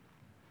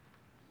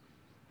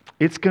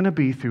 It's going to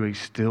be through a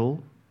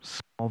still,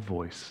 small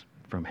voice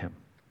from him.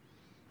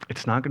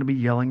 It's not going to be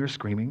yelling or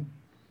screaming.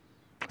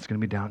 It's going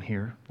to be down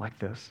here like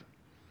this.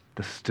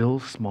 The still,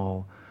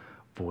 small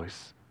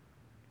voice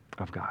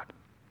of God.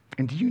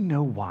 And do you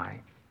know why?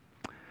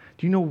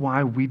 Do you know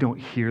why we don't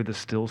hear the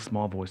still,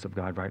 small voice of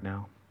God right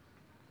now?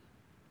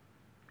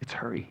 It's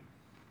hurry.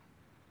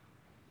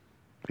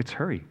 It's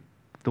hurry.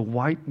 The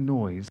white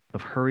noise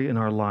of hurry in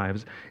our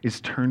lives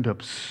is turned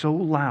up so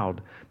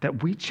loud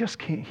that we just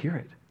can't hear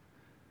it.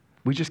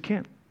 We just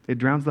can't. It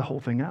drowns the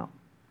whole thing out.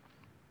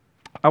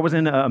 I was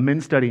in a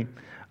men's study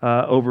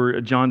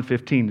over John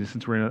 15,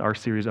 since we're in our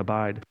series,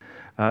 Abide.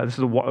 This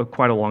is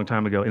quite a long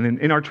time ago. And then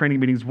in our training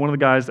meetings, one of the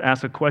guys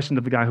asked a question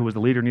to the guy who was the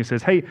leader, and he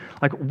says, hey,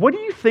 what do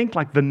you think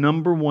the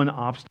number one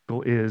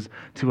obstacle is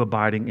to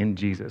abiding in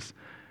Jesus?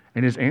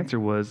 And his answer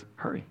was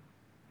hurry.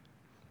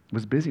 It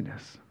was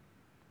busyness.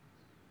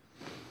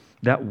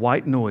 That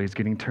white noise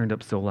getting turned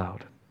up so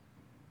loud.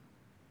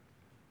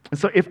 And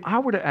so if I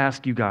were to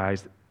ask you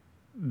guys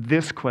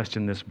this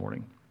question this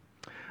morning,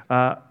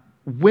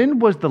 when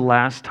was the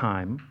last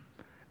time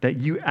that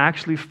you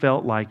actually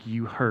felt like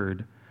you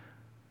heard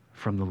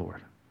from the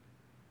Lord?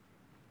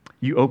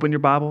 You opened your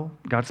Bible,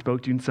 God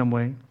spoke to you in some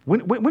way.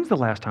 When's the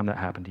last time that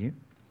happened to you?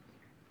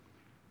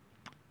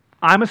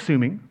 I'm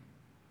assuming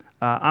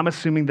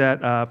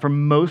that for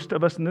most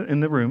of us in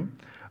the room,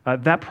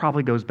 that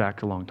probably goes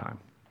back a long time.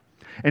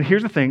 And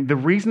here's the thing, the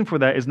reason for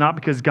that is not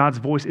because God's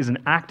voice isn't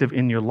active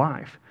in your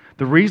life.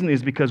 The reason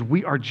is because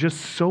we are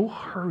just so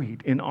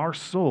hurried in our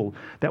soul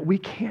that we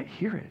can't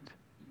hear it.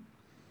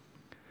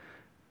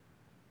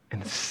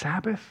 And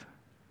Sabbath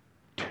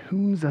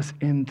tunes us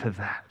into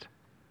that.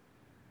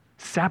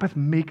 Sabbath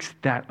makes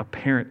that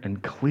apparent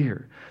and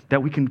clear,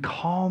 that we can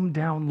calm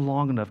down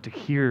long enough to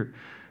hear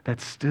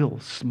that still,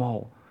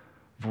 small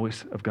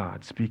voice of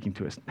God speaking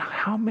to us. Now,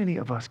 how many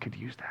of us could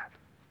use that?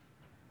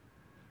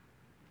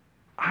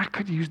 I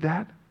could use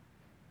that.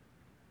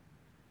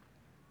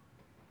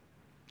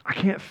 I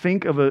can't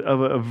think of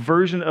a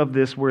version of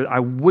this where I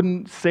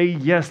wouldn't say,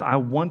 yes, I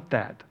want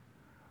that.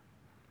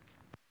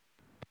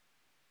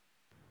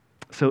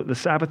 So the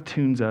Sabbath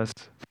tunes us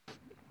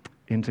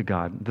into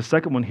God. The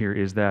second one here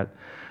is that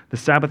the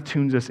Sabbath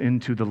tunes us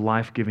into the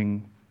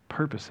life-giving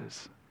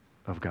purposes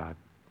of God.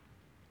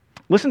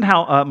 Listen to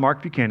how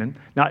Mark Buchanan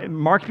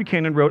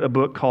wrote a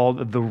book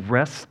called The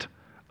Rest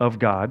of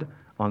God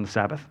on the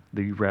Sabbath.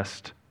 The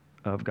Rest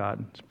of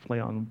God. It's a play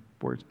on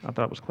words. I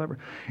thought it was clever.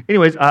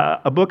 Anyways,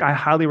 a book I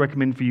highly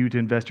recommend for you to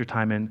invest your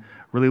time in.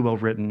 Really well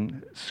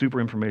written, super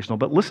informational.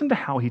 But listen to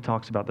how he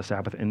talks about the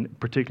Sabbath, and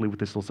particularly with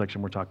this little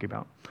section we're talking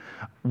about.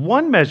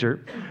 One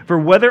measure for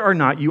whether or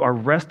not you are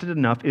rested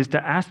enough is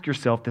to ask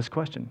yourself this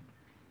question.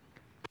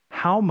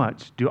 How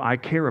much do I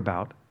care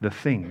about the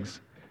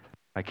things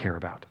I care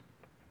about?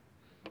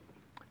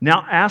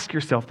 Now ask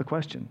yourself the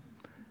question,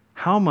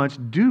 how much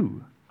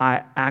do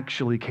I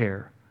actually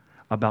care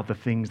about the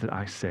things that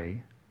I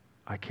say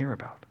I care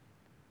about?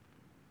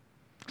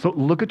 So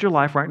look at your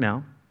life right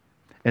now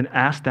and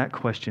ask that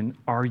question,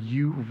 are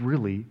you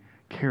really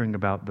caring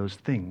about those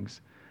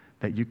things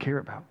that you care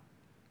about?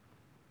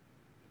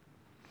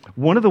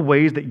 One of the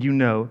ways that you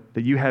know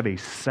that you have a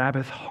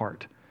Sabbath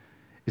heart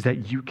is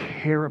that you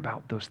care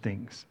about those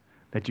things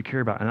that you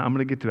care about. And I'm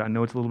going to get to it. I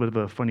know it's a little bit of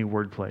a funny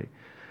wordplay.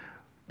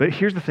 But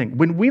here's the thing.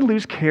 When we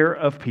lose care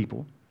of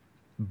people,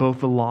 both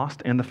the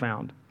lost and the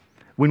found,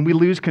 when we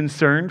lose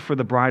concern for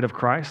the bride of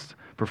Christ,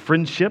 for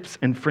friendships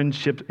and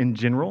friendships in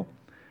general,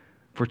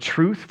 for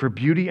truth, for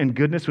beauty and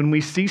goodness, when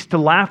we cease to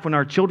laugh when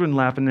our children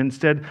laugh and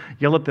instead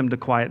yell at them to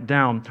quiet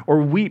down,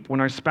 or weep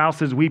when our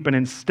spouses weep and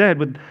instead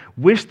would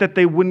wish that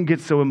they wouldn't get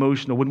so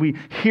emotional, when we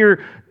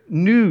hear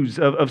news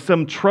of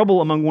some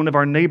trouble among one of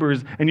our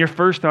neighbors and your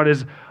first thought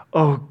is,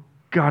 oh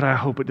God, I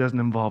hope it doesn't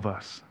involve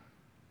us.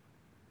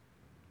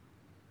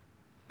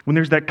 When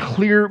there's that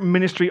clear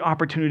ministry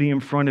opportunity in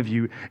front of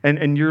you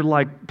and you're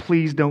like,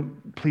 please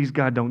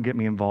God, don't get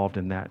me involved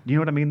in that. You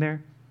know what I mean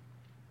there?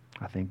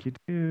 I think you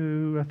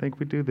do. I think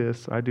we do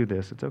this. I do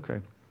this. It's okay.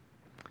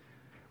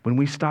 When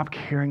we stop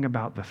caring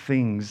about the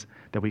things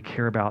that we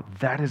care about,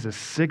 that is a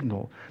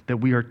signal that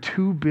we are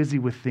too busy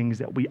with things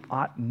that we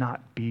ought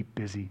not be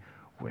busy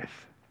with.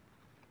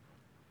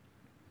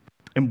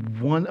 And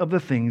one of the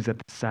things that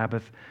the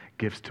Sabbath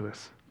gives to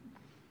us,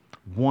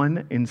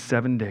 1 in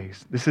 7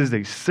 days. This is a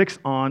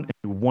 6-on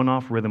and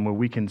 1-off rhythm where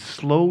we can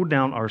slow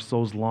down our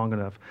souls long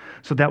enough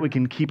so that we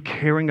can keep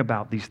caring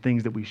about these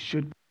things that we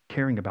should be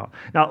caring about.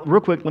 Now,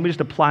 real quick, let me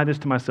just apply this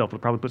to myself. It'll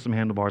probably put some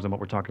handlebars on what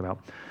we're talking about.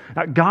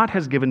 Now, God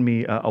has given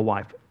me a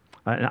wife,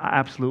 and I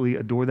absolutely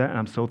adore that, and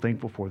I'm so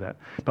thankful for that.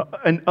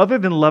 And other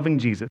than loving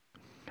Jesus,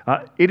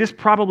 it is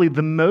probably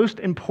the most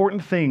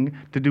important thing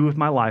to do with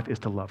my life is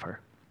to love her.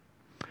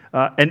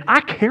 And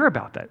I care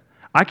about that.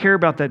 I care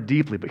about that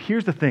deeply. But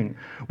here's the thing.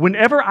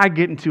 Whenever I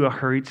get into a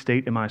hurried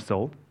state in my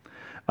soul,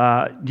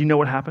 do you know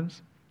what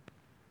happens?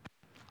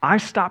 I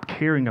stop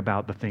caring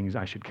about the things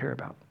I should care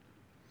about.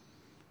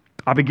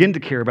 I begin to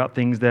care about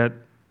things that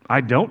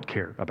I don't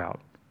care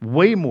about,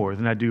 way more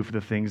than I do for the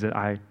things that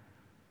I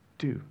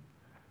do.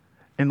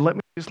 And let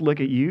me just look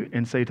at you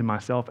and say to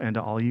myself and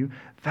to all of you,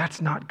 that's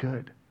not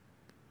good.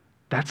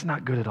 That's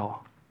not good at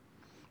all.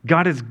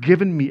 God has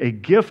given me a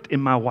gift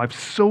in my wife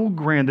so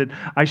grand that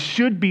I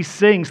should be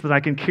saying so that I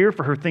can care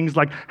for her things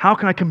like, how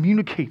can I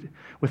communicate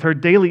with her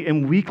daily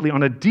and weekly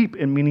on a deep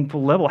and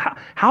meaningful level?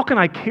 How can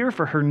I care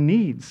for her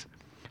needs?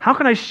 How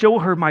can I show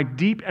her my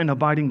deep and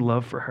abiding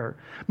love for her?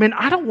 Man,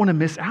 I don't want to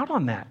miss out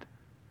on that.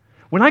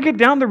 When I get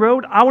down the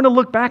road, I want to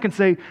look back and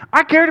say,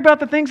 I cared about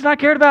the things that I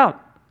cared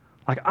about.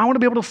 Like, I want to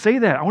be able to say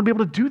that. I want to be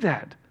able to do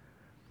that.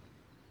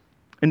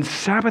 And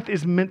Sabbath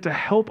is meant to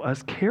help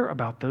us care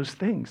about those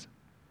things.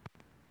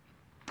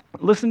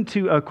 Listen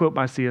to a quote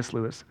by C.S.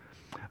 Lewis.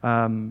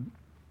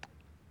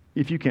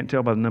 If you can't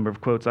tell by the number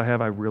of quotes I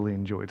have, I really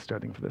enjoyed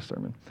studying for this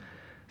sermon.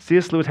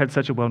 C.S. Lewis had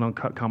such a well-known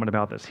comment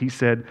about this. He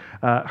said,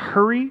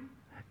 hurry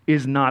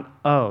is not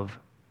of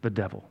the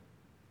devil.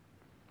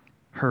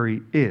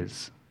 Hurry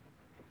is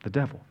the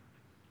devil.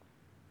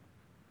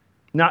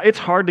 Now, it's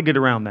hard to get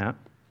around that.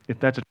 If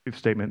that's a truth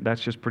statement,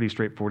 that's just pretty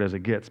straightforward as it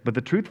gets. But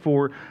the truth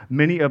for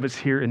many of us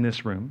here in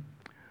this room,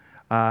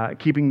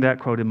 keeping that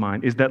quote in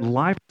mind, is that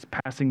life is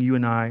passing you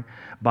and I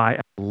by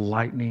at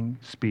lightning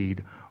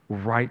speed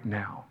right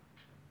now.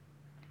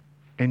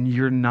 And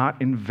you're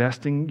not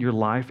investing your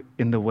life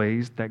in the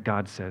ways that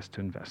God says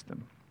to invest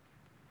them.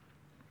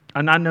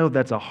 And I know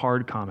that's a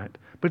hard comment,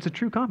 but it's a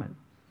true comment.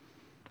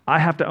 I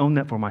have to own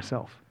that for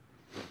myself.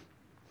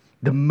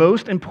 The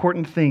most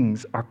important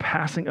things are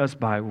passing us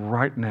by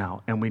right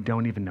now, and we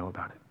don't even know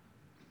about it.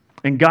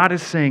 And God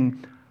is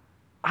saying,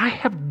 I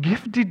have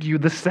gifted you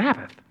the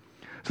Sabbath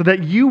so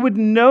that you would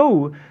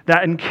know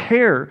that and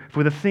care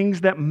for the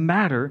things that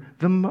matter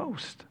the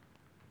most.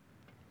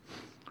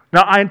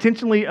 Now, I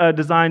intentionally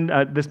designed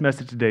this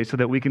message today so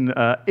that we can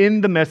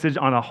end the message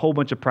on a whole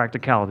bunch of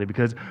practicality,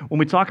 because when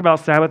we talk about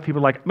Sabbath,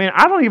 people are like, man,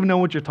 I don't even know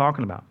what you're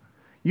talking about.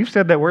 You've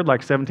said that word like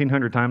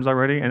 1,700 times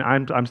already, and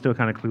I'm still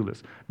kind of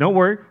clueless. Don't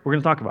worry, we're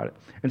going to talk about it.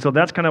 And so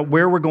that's kind of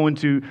where we're going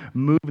to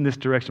move in this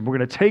direction. We're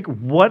going to take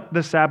what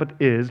the Sabbath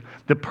is,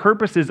 the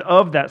purposes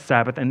of that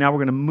Sabbath, and now we're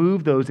going to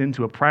move those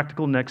into a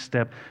practical next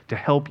step to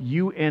help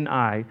you and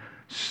I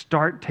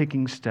start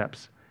taking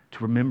steps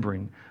to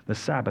remembering the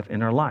Sabbath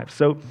in our lives.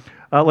 So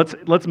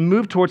let's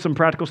move towards some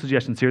practical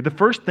suggestions here. The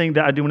first thing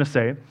that I do want to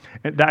say,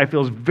 and that I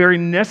feel is very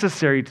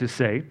necessary to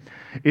say,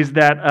 is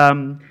that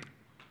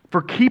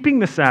for keeping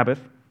the Sabbath,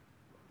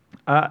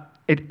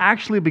 it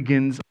actually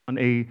begins on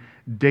a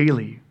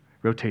daily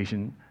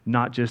rotation,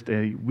 not just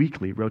a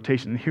weekly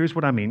rotation. And here's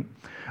what I mean.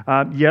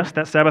 Yes,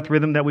 that Sabbath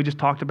rhythm that we just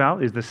talked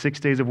about is the 6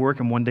 days of work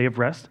and 1 day of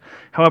rest.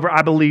 However,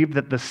 I believe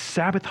that the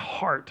Sabbath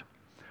heart,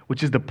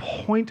 which is the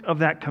point of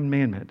that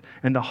commandment,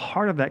 and the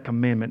heart of that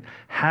commandment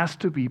has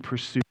to be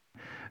pursued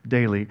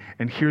daily.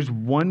 And here's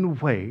one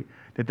way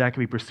that can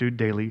be pursued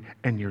daily,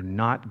 and you're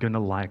not going to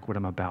like what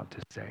I'm about to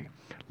say.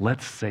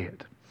 Let's say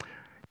it.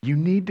 You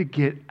need to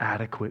get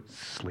adequate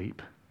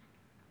sleep.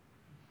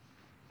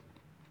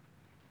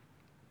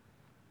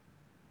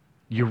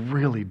 You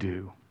really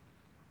do.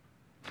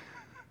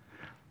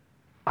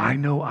 I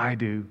know I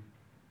do.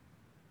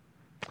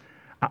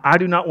 I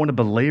do not want to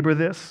belabor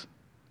this.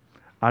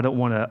 I don't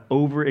want to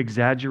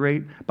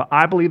over-exaggerate, but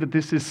I believe that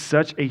this is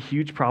such a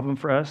huge problem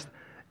for us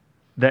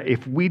that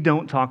if we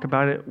don't talk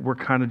about it, we're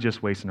kind of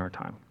just wasting our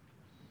time.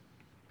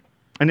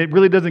 And it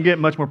really doesn't get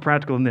much more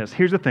practical than this.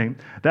 Here's the thing.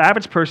 The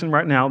average person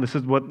right now, this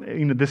is what,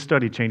 this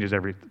study changes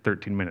every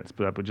 13 minutes,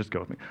 but just go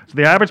with me. So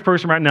the average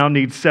person right now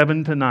needs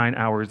 7 to 9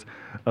 hours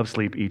of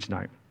sleep each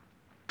night.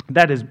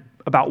 That is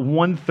about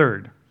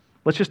 1/3.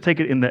 Let's just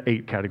take it in the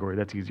 8 category.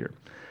 That's easier.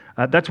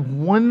 That's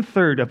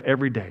 1/3 of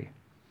every day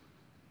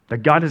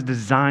that God has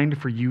designed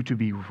for you to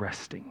be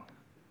resting.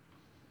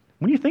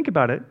 When you think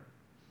about it,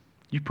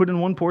 you put in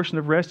 1 portion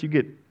of rest, you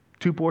get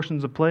 2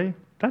 portions of play.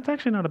 That's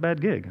actually not a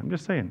bad gig. I'm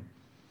just saying.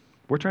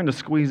 We're trying to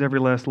squeeze every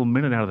last little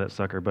minute out of that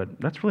sucker,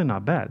 but that's really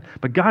not bad.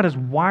 But God has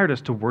wired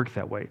us to work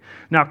that way.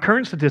 Now,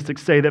 current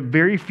statistics say that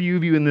very few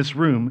of you in this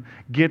room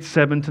get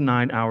 7 to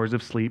 9 hours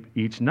of sleep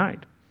each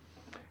night.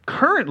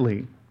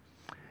 Currently,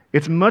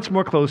 it's much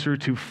more closer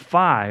to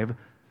 5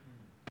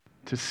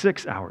 to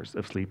 6 hours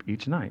of sleep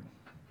each night.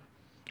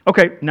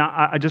 Okay,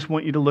 now I just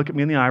want you to look at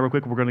me in the eye real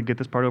quick. We're going to get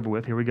this part over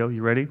with. Here we go.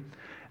 You ready?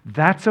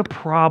 That's a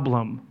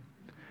problem.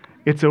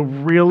 It's a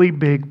really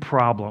big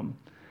problem.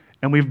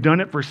 And we've done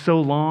it for so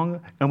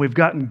long, and we've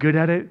gotten good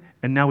at it,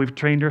 and now we've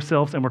trained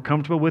ourselves, and we're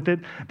comfortable with it,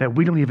 that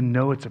we don't even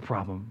know it's a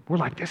problem. We're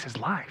like, this is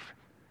life.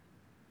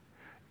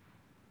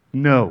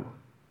 No,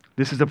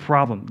 this is a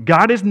problem.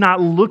 God is not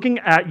looking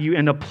at you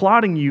and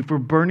applauding you for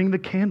burning the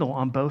candle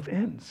on both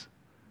ends.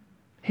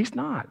 He's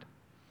not.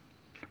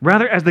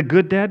 Rather, as the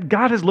good dad,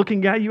 God is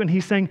looking at you, and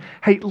He's saying,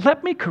 hey,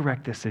 let me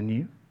correct this in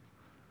you.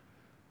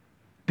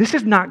 This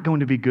is not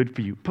going to be good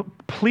for you.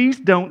 Please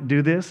don't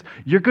do this.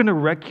 You're going to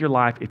wreck your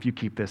life if you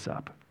keep this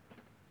up.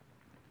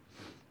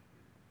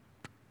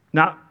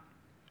 Now,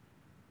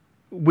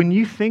 when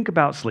you think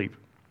about sleep,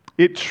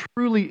 it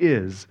truly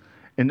is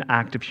an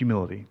act of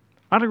humility.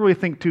 I don't really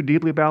think too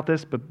deeply about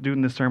this, but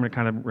doing this sermon, it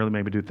kind of really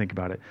made me do think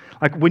about it.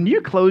 Like when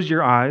you close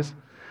your eyes,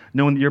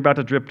 knowing that you're about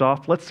to drift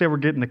off, let's say we're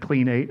getting a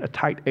clean 8, a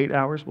tight 8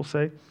 hours, we'll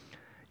say,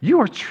 you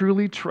are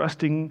truly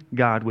trusting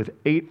God with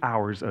 8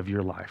 hours of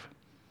your life.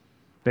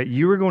 That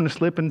you are going to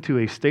slip into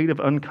a state of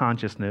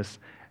unconsciousness,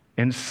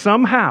 and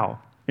somehow,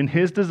 in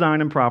His design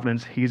and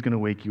providence, He's going to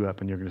wake you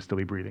up and you're going to still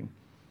be breathing.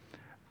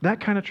 That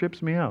kind of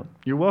trips me out.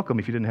 You're welcome.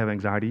 If you didn't have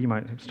anxiety, you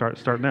might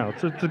start now.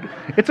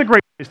 It's a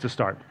great place to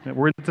start.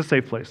 It's a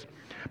safe place.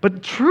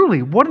 But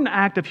truly, what an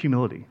act of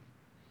humility.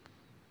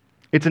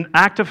 It's an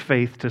act of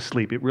faith to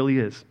sleep. It really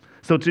is.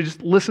 So to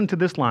just listen to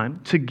this line,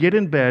 to get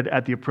in bed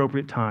at the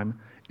appropriate time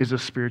is a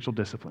spiritual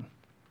discipline.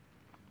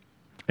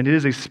 And it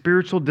is a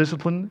spiritual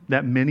discipline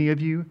that many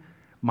of you,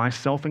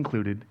 myself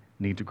included,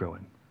 need to grow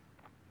in.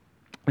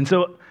 And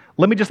so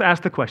let me just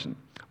ask the question,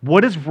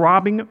 what is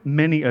robbing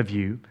many of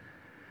you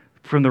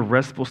from the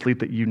restful sleep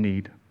that you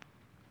need?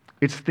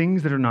 It's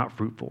things that are not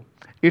fruitful.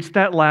 It's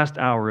that last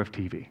hour of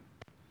TV.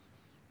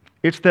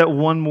 It's that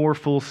one more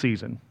full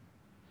season.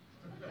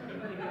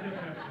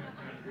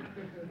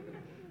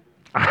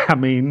 I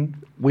mean,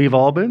 we've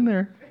all been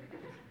there.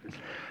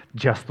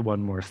 Just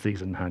one more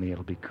season, honey,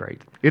 it'll be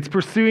great. It's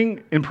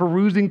pursuing and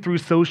perusing through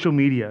social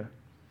media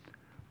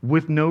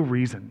with no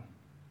reason.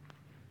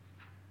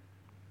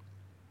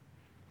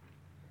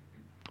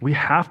 We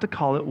have to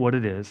call it what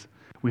it is.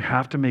 We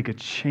have to make a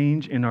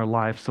change in our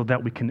life so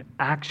that we can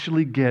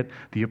actually get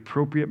the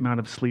appropriate amount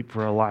of sleep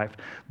for our life.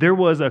 There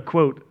was a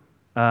quote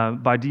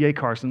by D.A.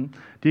 Carson.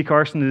 D.A.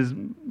 Carson is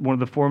one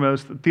of the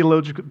foremost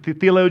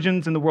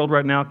theologians in the world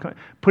right now.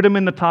 Put him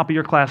in the top of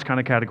your class kind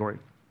of category.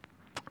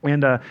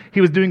 And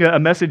he was doing a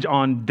message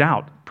on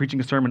doubt,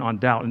 preaching a sermon on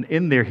doubt. And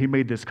in there, he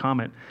made this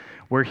comment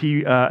where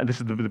he, this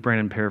is the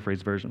Brandon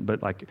paraphrase version,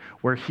 but like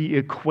where he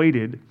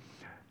equated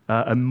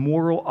a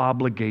moral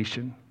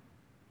obligation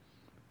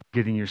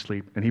getting your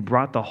sleep. And he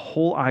brought the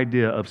whole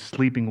idea of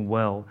sleeping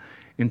well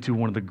into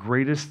one of the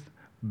greatest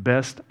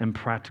best and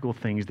practical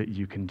things that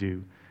you can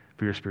do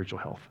for your spiritual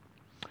health.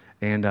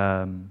 And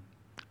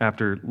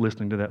after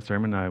listening to that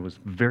sermon, I was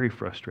very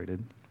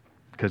frustrated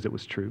because it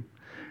was true.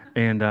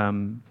 And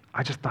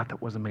I just thought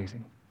that was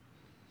amazing.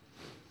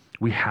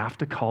 We have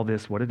to call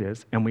this what it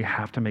is, and we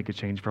have to make a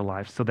change for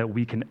life so that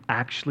we can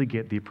actually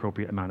get the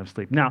appropriate amount of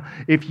sleep. Now,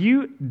 if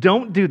you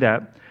don't do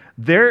that,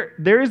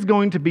 there is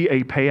going to be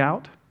a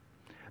payout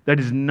that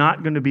is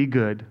not going to be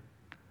good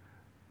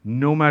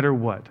no matter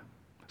what.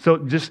 So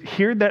just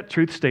hear that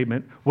truth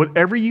statement.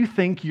 Whatever you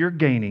think you're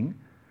gaining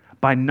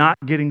by not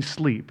getting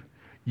sleep,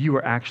 you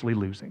are actually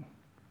losing.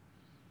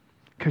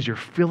 Because you're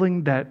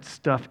filling that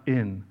stuff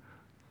in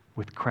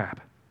with crap.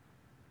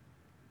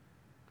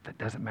 That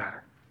doesn't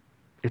matter.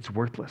 It's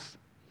worthless.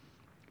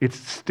 It's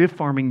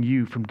stiff-arming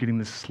you from getting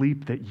the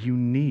sleep that you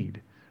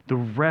need, the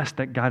rest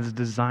that God has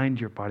designed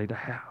your body to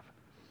have.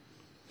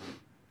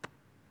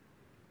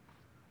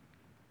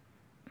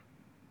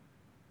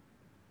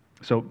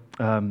 So,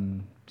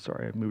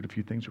 sorry, I moved a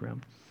few things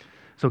around.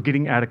 So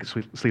getting adequate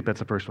sleep, that's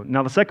the first one.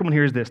 Now, the second one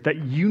here is this, that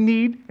you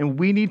need and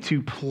we need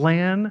to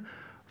plan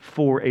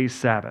for a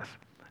Sabbath.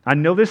 I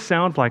know this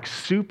sounds like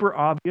super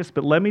obvious,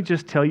 but let me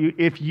just tell you,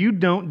 if you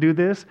don't do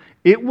this,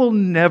 it will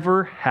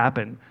never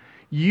happen.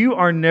 You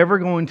are never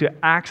going to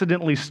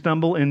accidentally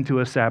stumble into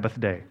a Sabbath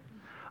day.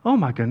 Oh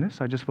my goodness,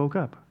 I just woke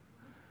up.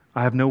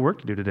 I have no work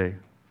to do today.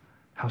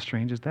 How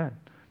strange is that?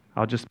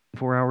 I'll just spend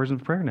 4 hours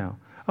of prayer now.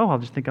 Oh, I'll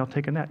just think I'll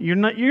take a nap.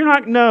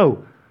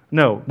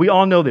 No, we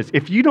all know this.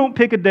 If you don't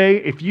pick a day,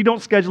 if you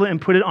don't schedule it and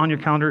put it on your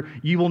calendar,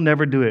 you will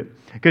never do it.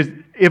 Because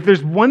if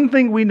there's one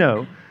thing we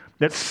know,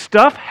 that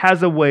stuff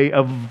has a way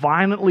of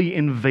violently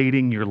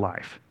invading your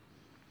life.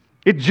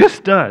 It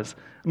just does.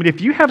 I mean,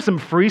 if you have some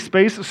free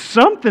space,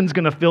 something's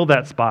going to fill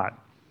that spot.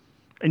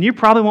 And you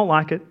probably won't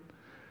like it.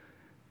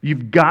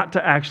 You've got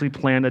to actually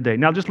plan a day.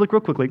 Now, just look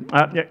real quickly.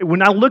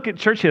 When I look at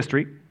church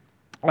history,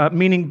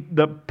 meaning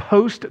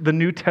the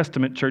New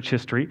Testament church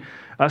history,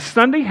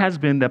 Sunday has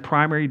been the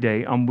primary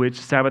day on which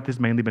Sabbath has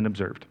mainly been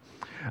observed.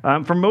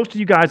 For most of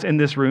you guys in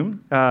this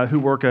room who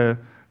work a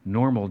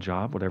normal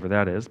job, whatever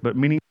that is, but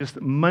meaning just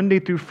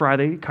Monday through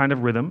Friday kind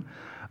of rhythm.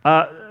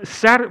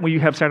 Saturday, when you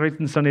have Saturdays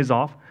and Sundays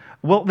off,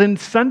 well, then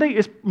Sunday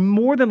is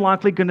more than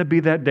likely going to be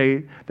that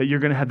day that you're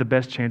going to have the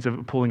best chance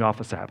of pulling off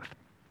a Sabbath.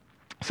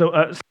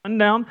 So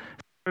sundown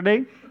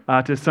Saturday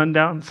to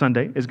sundown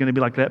Sunday is going to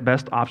be like that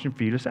best option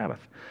for you to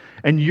Sabbath.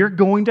 And you're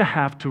going to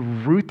have to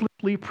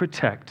ruthlessly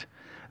protect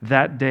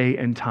that day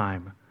and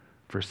time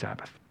for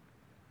Sabbath.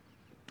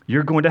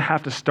 You're going to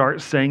have to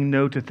start saying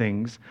no to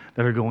things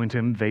that are going to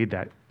invade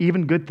that.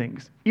 Even good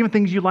things, even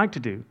things you like to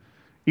do,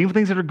 even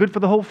things that are good for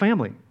the whole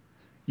family.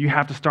 You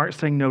have to start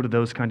saying no to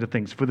those kinds of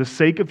things. For the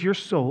sake of your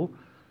soul,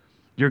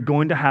 you're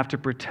going to have to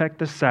protect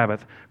the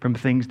Sabbath from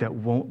things that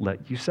won't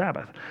let you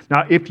Sabbath.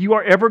 Now, if you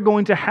are ever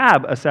going to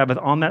have a Sabbath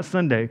on that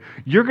Sunday,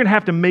 you're going to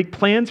have to make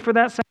plans for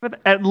that Sabbath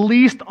at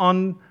least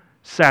on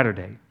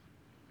Saturday.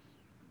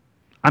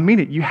 I mean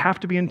it. You have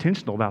to be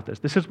intentional about this.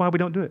 This is why we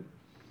don't do it.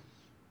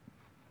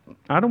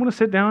 I don't want to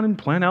sit down and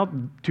plan out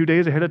 2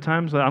 days ahead of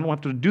time so that I don't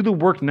have to do the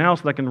work now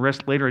so that I can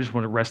rest later. I just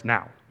want to rest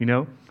now, you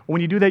know? When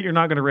you do that, you're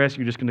not going to rest.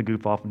 You're just going to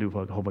goof off and do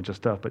a whole bunch of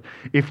stuff. But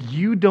if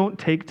you don't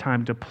take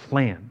time to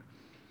plan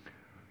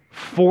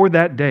for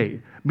that day,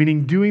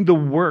 meaning doing the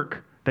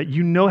work that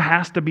you know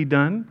has to be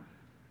done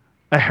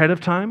ahead of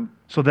time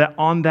so that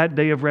on that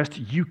day of rest,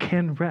 you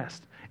can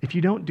rest. If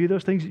you don't do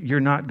those things, you're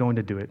not going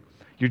to do it.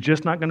 You're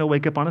just not going to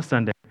wake up on a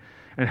Sunday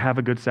and have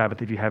a good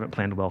Sabbath if you haven't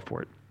planned well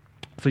for it.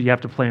 So you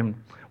have to plan.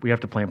 We have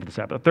to plan for the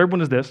Sabbath. The third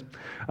one is this,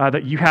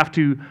 that you have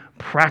to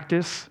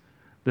practice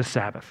the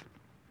Sabbath.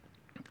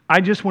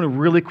 I just want to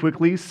really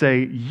quickly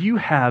say you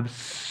have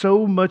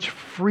so much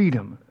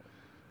freedom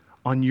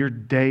on your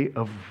day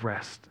of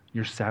rest,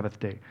 your Sabbath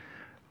day.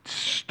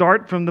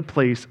 Start from the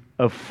place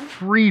of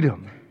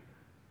freedom,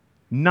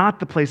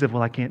 not the place of,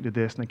 well, I can't do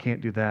this and I can't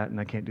do that and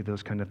I can't do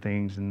those kind of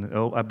things and,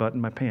 oh, I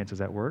buttoned my pants. Does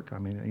that work? I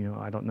mean, you know,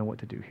 I don't know what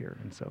to do here.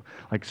 And so,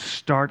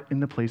 start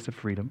in the place of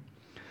freedom.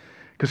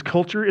 Because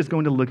culture is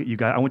going to look at you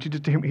guys. I want you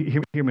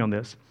to hear me on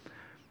this.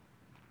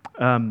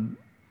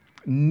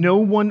 No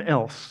one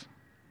else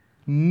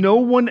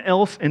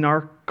in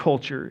our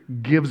culture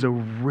gives a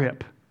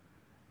rip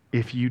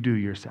if you do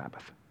your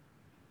Sabbath.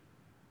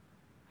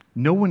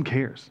 No one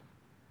cares.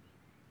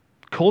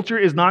 Culture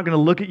is not going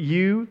to look at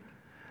you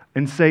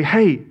and say,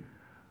 hey,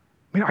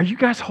 man, are you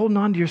guys holding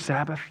on to your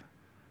Sabbath?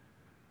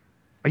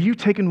 Are you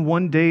taking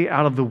one day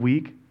out of the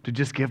week to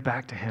just give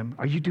back to Him?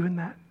 Are you doing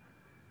that?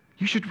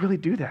 You should really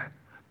do that.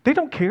 They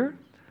don't care.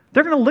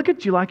 They're going to look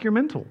at you like you're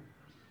mental,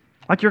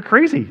 like you're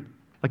crazy,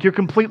 like you're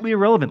completely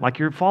irrelevant, like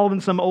you're following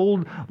some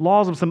old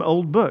laws of some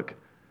old book.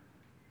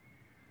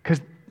 Because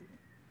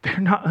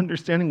they're not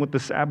understanding what the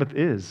Sabbath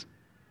is.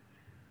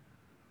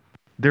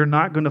 They're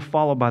not going to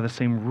follow by the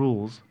same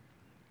rules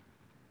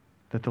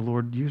that the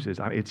Lord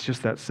uses. It's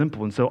just that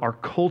simple. And so our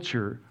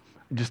culture,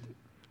 just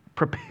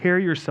prepare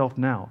yourself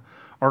now.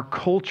 Our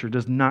culture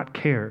does not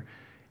care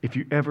if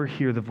you ever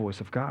hear the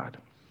voice of God.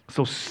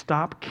 So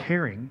stop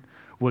caring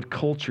what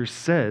culture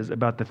says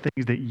about the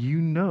things that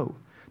you know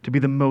to be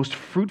the most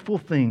fruitful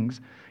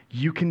things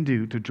you can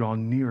do to draw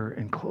nearer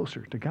and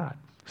closer to God.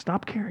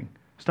 Stop caring.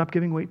 Stop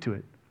giving weight to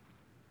it.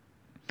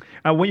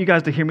 I want you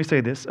guys to hear me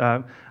say this.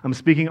 I'm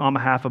speaking on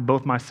behalf of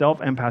both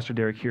myself and Pastor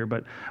Derek here,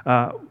 but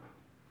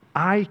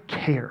I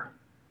care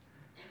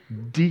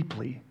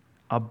deeply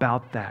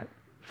about that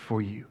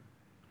for you.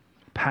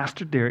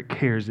 Pastor Derek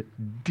cares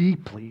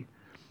deeply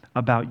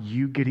about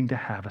you getting to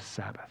have a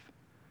Sabbath.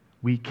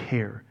 We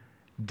care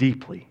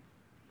deeply.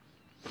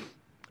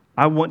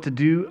 I want to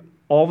do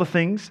all the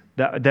things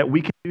that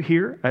we can do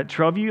here at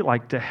Trailview,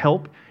 like to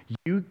help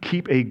you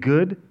keep a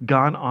good,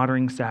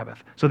 God-honoring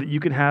Sabbath so that you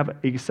can have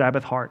a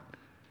Sabbath heart.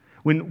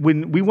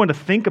 When we want to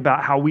think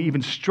about how we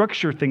even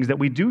structure things that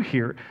we do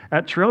here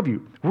at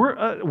Trailview,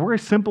 we're a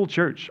simple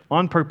church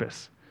on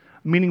purpose,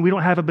 meaning we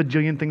don't have a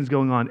bajillion things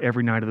going on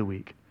every night of the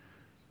week.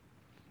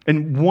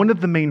 And one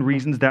of the main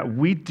reasons that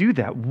we do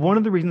that,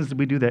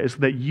 is so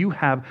that you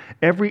have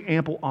every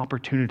ample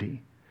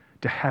opportunity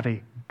to have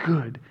a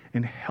good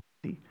and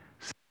healthy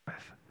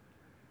Sabbath.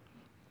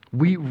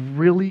 We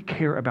really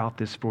care about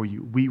this for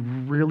you. We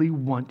really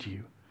want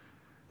you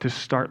to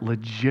start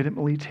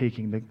legitimately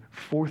taking the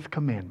fourth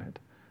commandment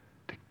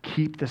to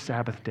keep the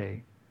Sabbath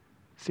day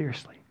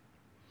seriously,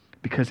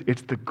 because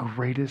it's the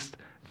greatest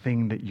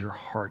thing that your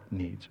heart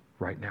needs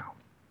right now.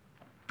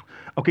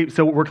 Okay,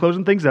 so we're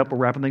closing things up. We're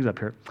wrapping things up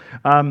here.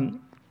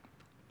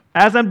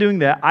 As I'm doing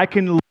that, I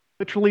can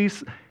literally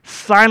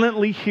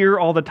silently hear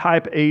all the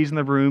type A's in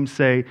the room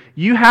say,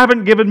 "You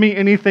haven't given me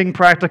anything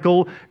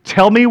practical.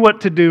 Tell me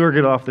what to do or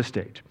get off the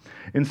stage."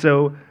 And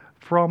so,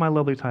 for all my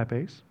lovely type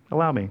A's,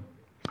 allow me.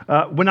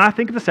 When I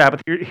think of the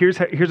Sabbath, here's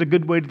a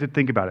good way to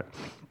think about it.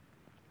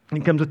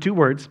 It comes with two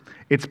words.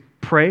 It's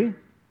pray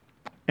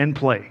and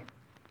play.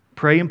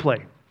 Pray and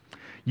play.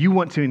 You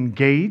want to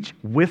engage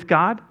with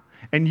God,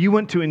 and you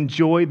want to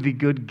enjoy the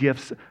good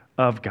gifts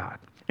of God.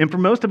 And for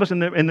most of us in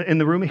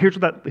the room, here's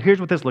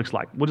what this looks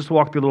like. We'll just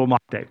walk through a little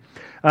mock day.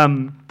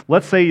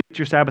 Let's say that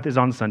your Sabbath is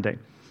on Sunday.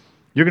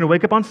 You're going to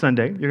wake up on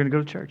Sunday. You're going to go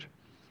to church.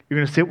 You're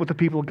going to sit with the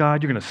people of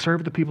God. You're going to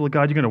serve the people of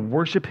God. You're going to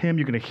worship Him.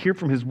 You're going to hear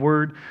from His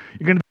Word.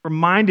 You're going to be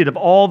reminded of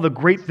all the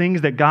great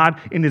things that God,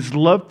 in His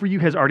love for you,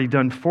 has already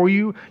done for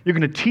you. You're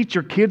going to teach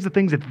your kids the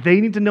things that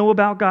they need to know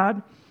about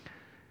God.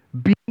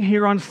 Being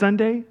here on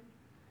Sunday,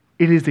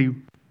 it is a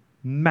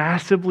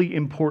massively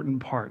important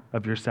part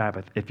of your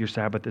Sabbath if your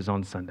Sabbath is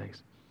on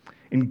Sundays.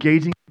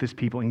 Engaging with His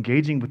people,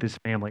 engaging with His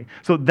family.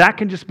 So that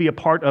can just be a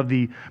part of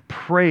the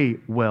pray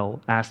well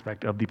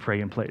aspect of the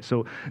pray and play.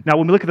 So now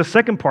when we look at the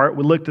second part,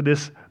 we look to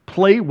this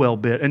play well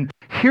bit. And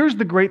here's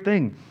the great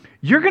thing.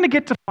 You're going to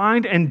get to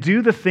find and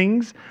do the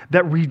things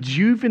that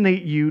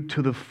rejuvenate you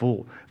to the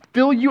full,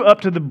 fill you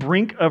up to the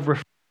brink of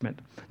refreshment.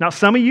 Now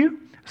some of you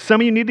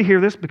need to hear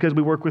this because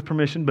we work with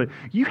permission, but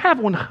you have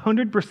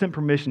 100%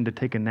 permission to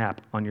take a nap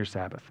on your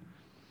Sabbath.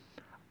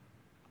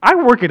 I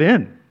work it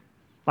in.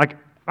 Like,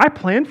 I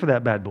plan for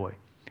that bad boy.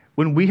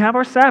 When we have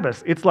our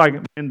Sabbaths, it's like,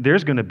 man,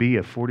 there's going to be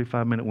a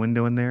 45-minute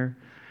window in there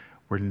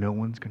where no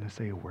one's going to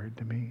say a word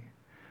to me.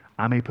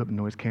 I may put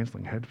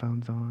noise-canceling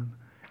headphones on.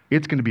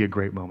 It's going to be a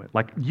great moment.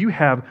 Like, you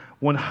have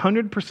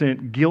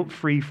 100%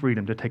 guilt-free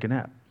freedom to take a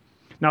nap.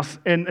 Now,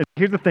 and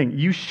here's the thing.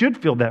 You should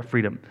feel that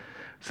freedom.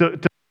 So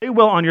to play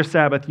well on your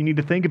Sabbath, you need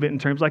to think of it in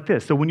terms like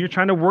this. So when you're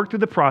trying to work through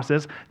the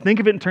process, think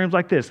of it in terms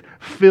like this: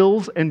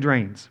 fills and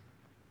drains.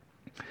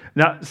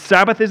 Now,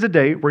 Sabbath is a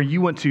day where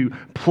you want to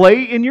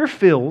play in your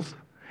fills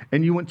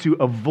and you want to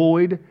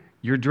avoid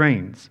your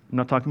drains. I'm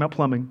not talking about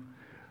plumbing.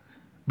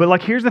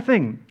 But here's the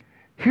thing.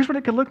 Here's what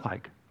it could look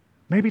like.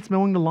 Maybe it's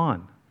mowing the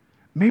lawn.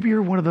 Maybe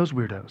you're one of those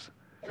weirdos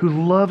who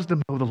loves to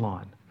mow the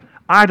lawn.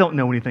 I don't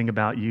know anything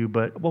about you,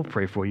 but we'll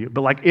pray for you.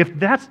 But if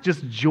that's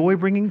just joy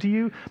bringing to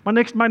you,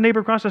 my neighbor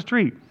across the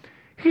street,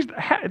 he's the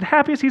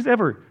happiest he's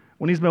ever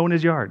when he's mowing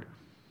his yard.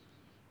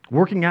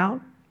 Working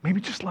out,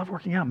 maybe just love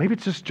working out. Maybe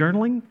it's just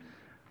journaling.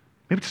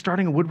 Maybe it's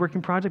starting a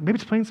woodworking project. Maybe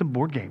it's playing some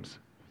board games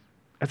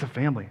as a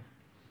family.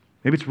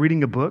 Maybe it's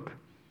reading a book.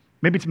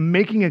 Maybe it's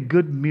making a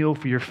good meal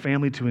for your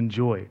family to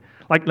enjoy.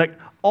 Like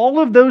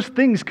all of those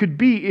things could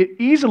be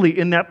easily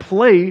in that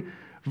play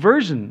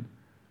version.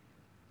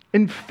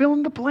 And fill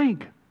in the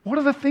blank. What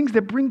are the things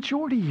that bring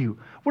joy to you?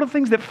 What are the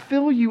things that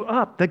fill you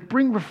up, that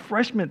bring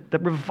refreshment,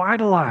 that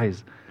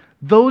revitalize?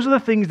 Those are the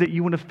things that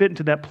you want to fit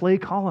into that play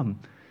column.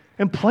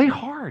 And play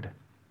hard.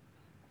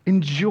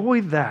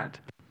 Enjoy that.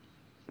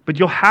 But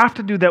you'll have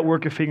to do that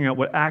work of figuring out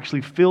what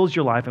actually fills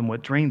your life and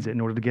what drains it in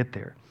order to get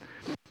there.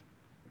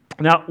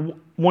 Now,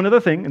 one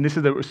other thing, and this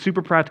is a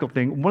super practical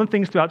thing, one of the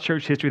things throughout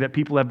church history that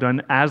people have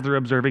done as they're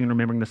observing and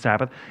remembering the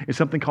Sabbath is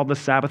something called the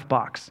Sabbath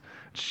box.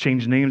 It's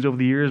changed names over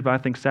the years, but I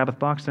think Sabbath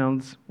box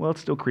sounds, well,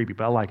 it's still creepy,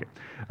 but I like it.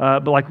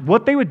 But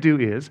what they would do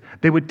is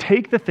they would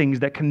take the things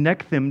that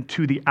connect them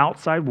to the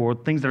outside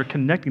world, things that are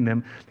connecting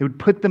them, they would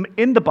put them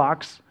in the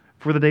box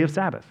for the day of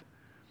Sabbath.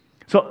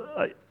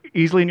 So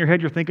easily in your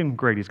head, you're thinking,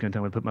 great, he's going to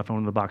tell me to put my phone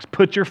in the box.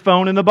 Put your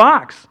phone in the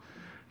box.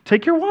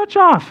 Take your watch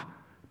off.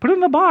 Put it in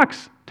the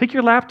box. Take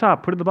your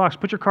laptop, put it in the box.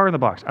 Put your car in the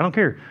box. I don't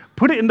care.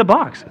 Put it in the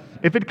box.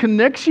 If it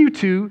connects you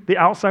to the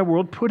outside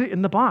world, put it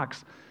in the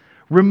box.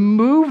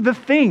 Remove the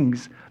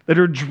things that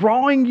are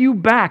drawing you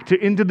back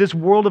into this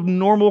world of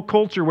normal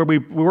culture where we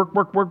work.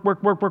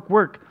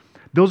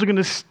 Those are going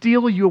to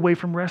steal you away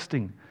from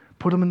resting.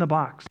 Put them in the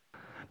box.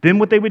 Then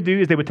what they would do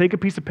is they would take a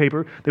piece of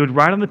paper, they would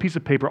write on the piece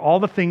of paper all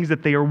the things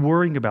that they are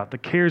worrying about, the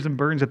cares and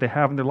burdens that they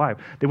have in their life.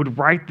 They would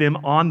write them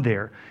on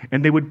there,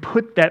 and they would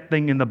put that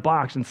thing in the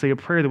box and say a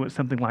prayer that went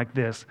something like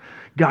this: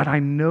 God, I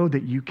know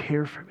that you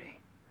care for me.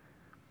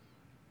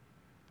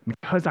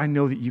 Because I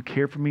know that you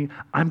care for me,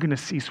 I'm going to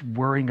cease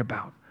worrying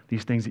about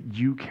these things that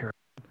you care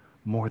about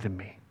more than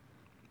me.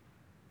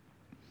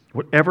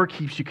 Whatever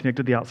keeps you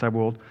connected to the outside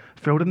world,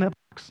 throw it in that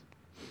box.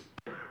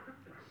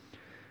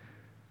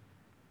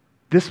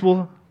 This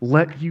will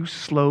let you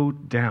slow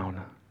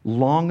down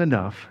long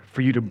enough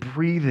for you to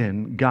breathe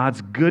in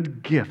God's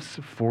good gifts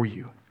for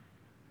you,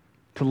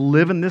 to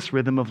live in this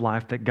rhythm of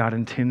life that God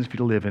intends for you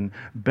to live in,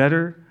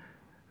 better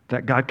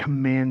that God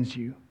commands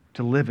you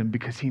to live in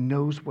because he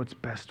knows what's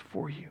best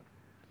for you,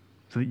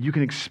 so that you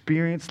can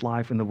experience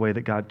life in the way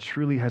that God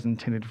truly has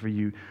intended for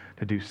you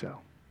to do so.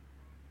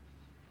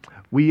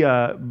 We,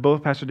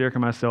 both Pastor Derek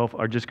and myself,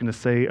 are just going to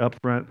say up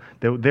front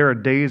that there are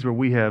days where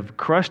we have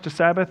crushed a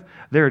Sabbath.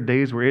 There are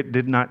days where it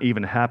did not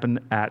even happen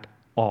at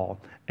all.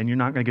 And you're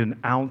not going to get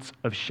an ounce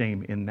of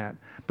shame in that.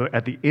 But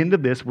at the end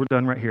of this, we're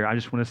done right here. I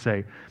just want to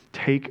say,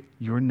 take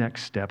your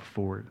next step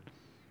forward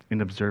in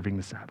observing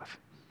the Sabbath.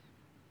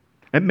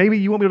 And maybe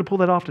you won't be able to pull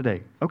that off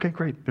today. Okay,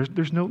 great.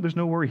 There's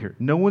no worry here.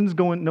 No one's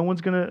going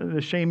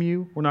to shame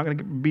you. We're not going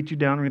to beat you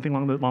down or anything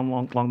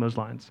along those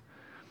lines.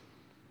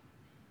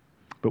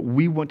 But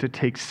we want to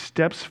take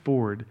steps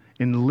forward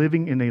in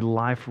living in a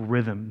life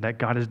rhythm that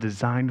God has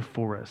designed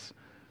for us.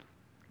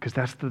 Because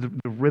that's the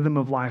rhythm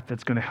of life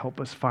that's going to help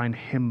us find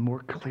him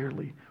more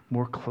clearly,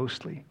 more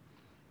closely,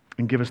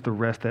 and give us the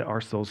rest that our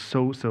souls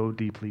so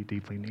deeply,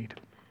 deeply need.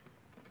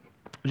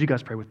 Would you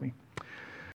guys pray with me?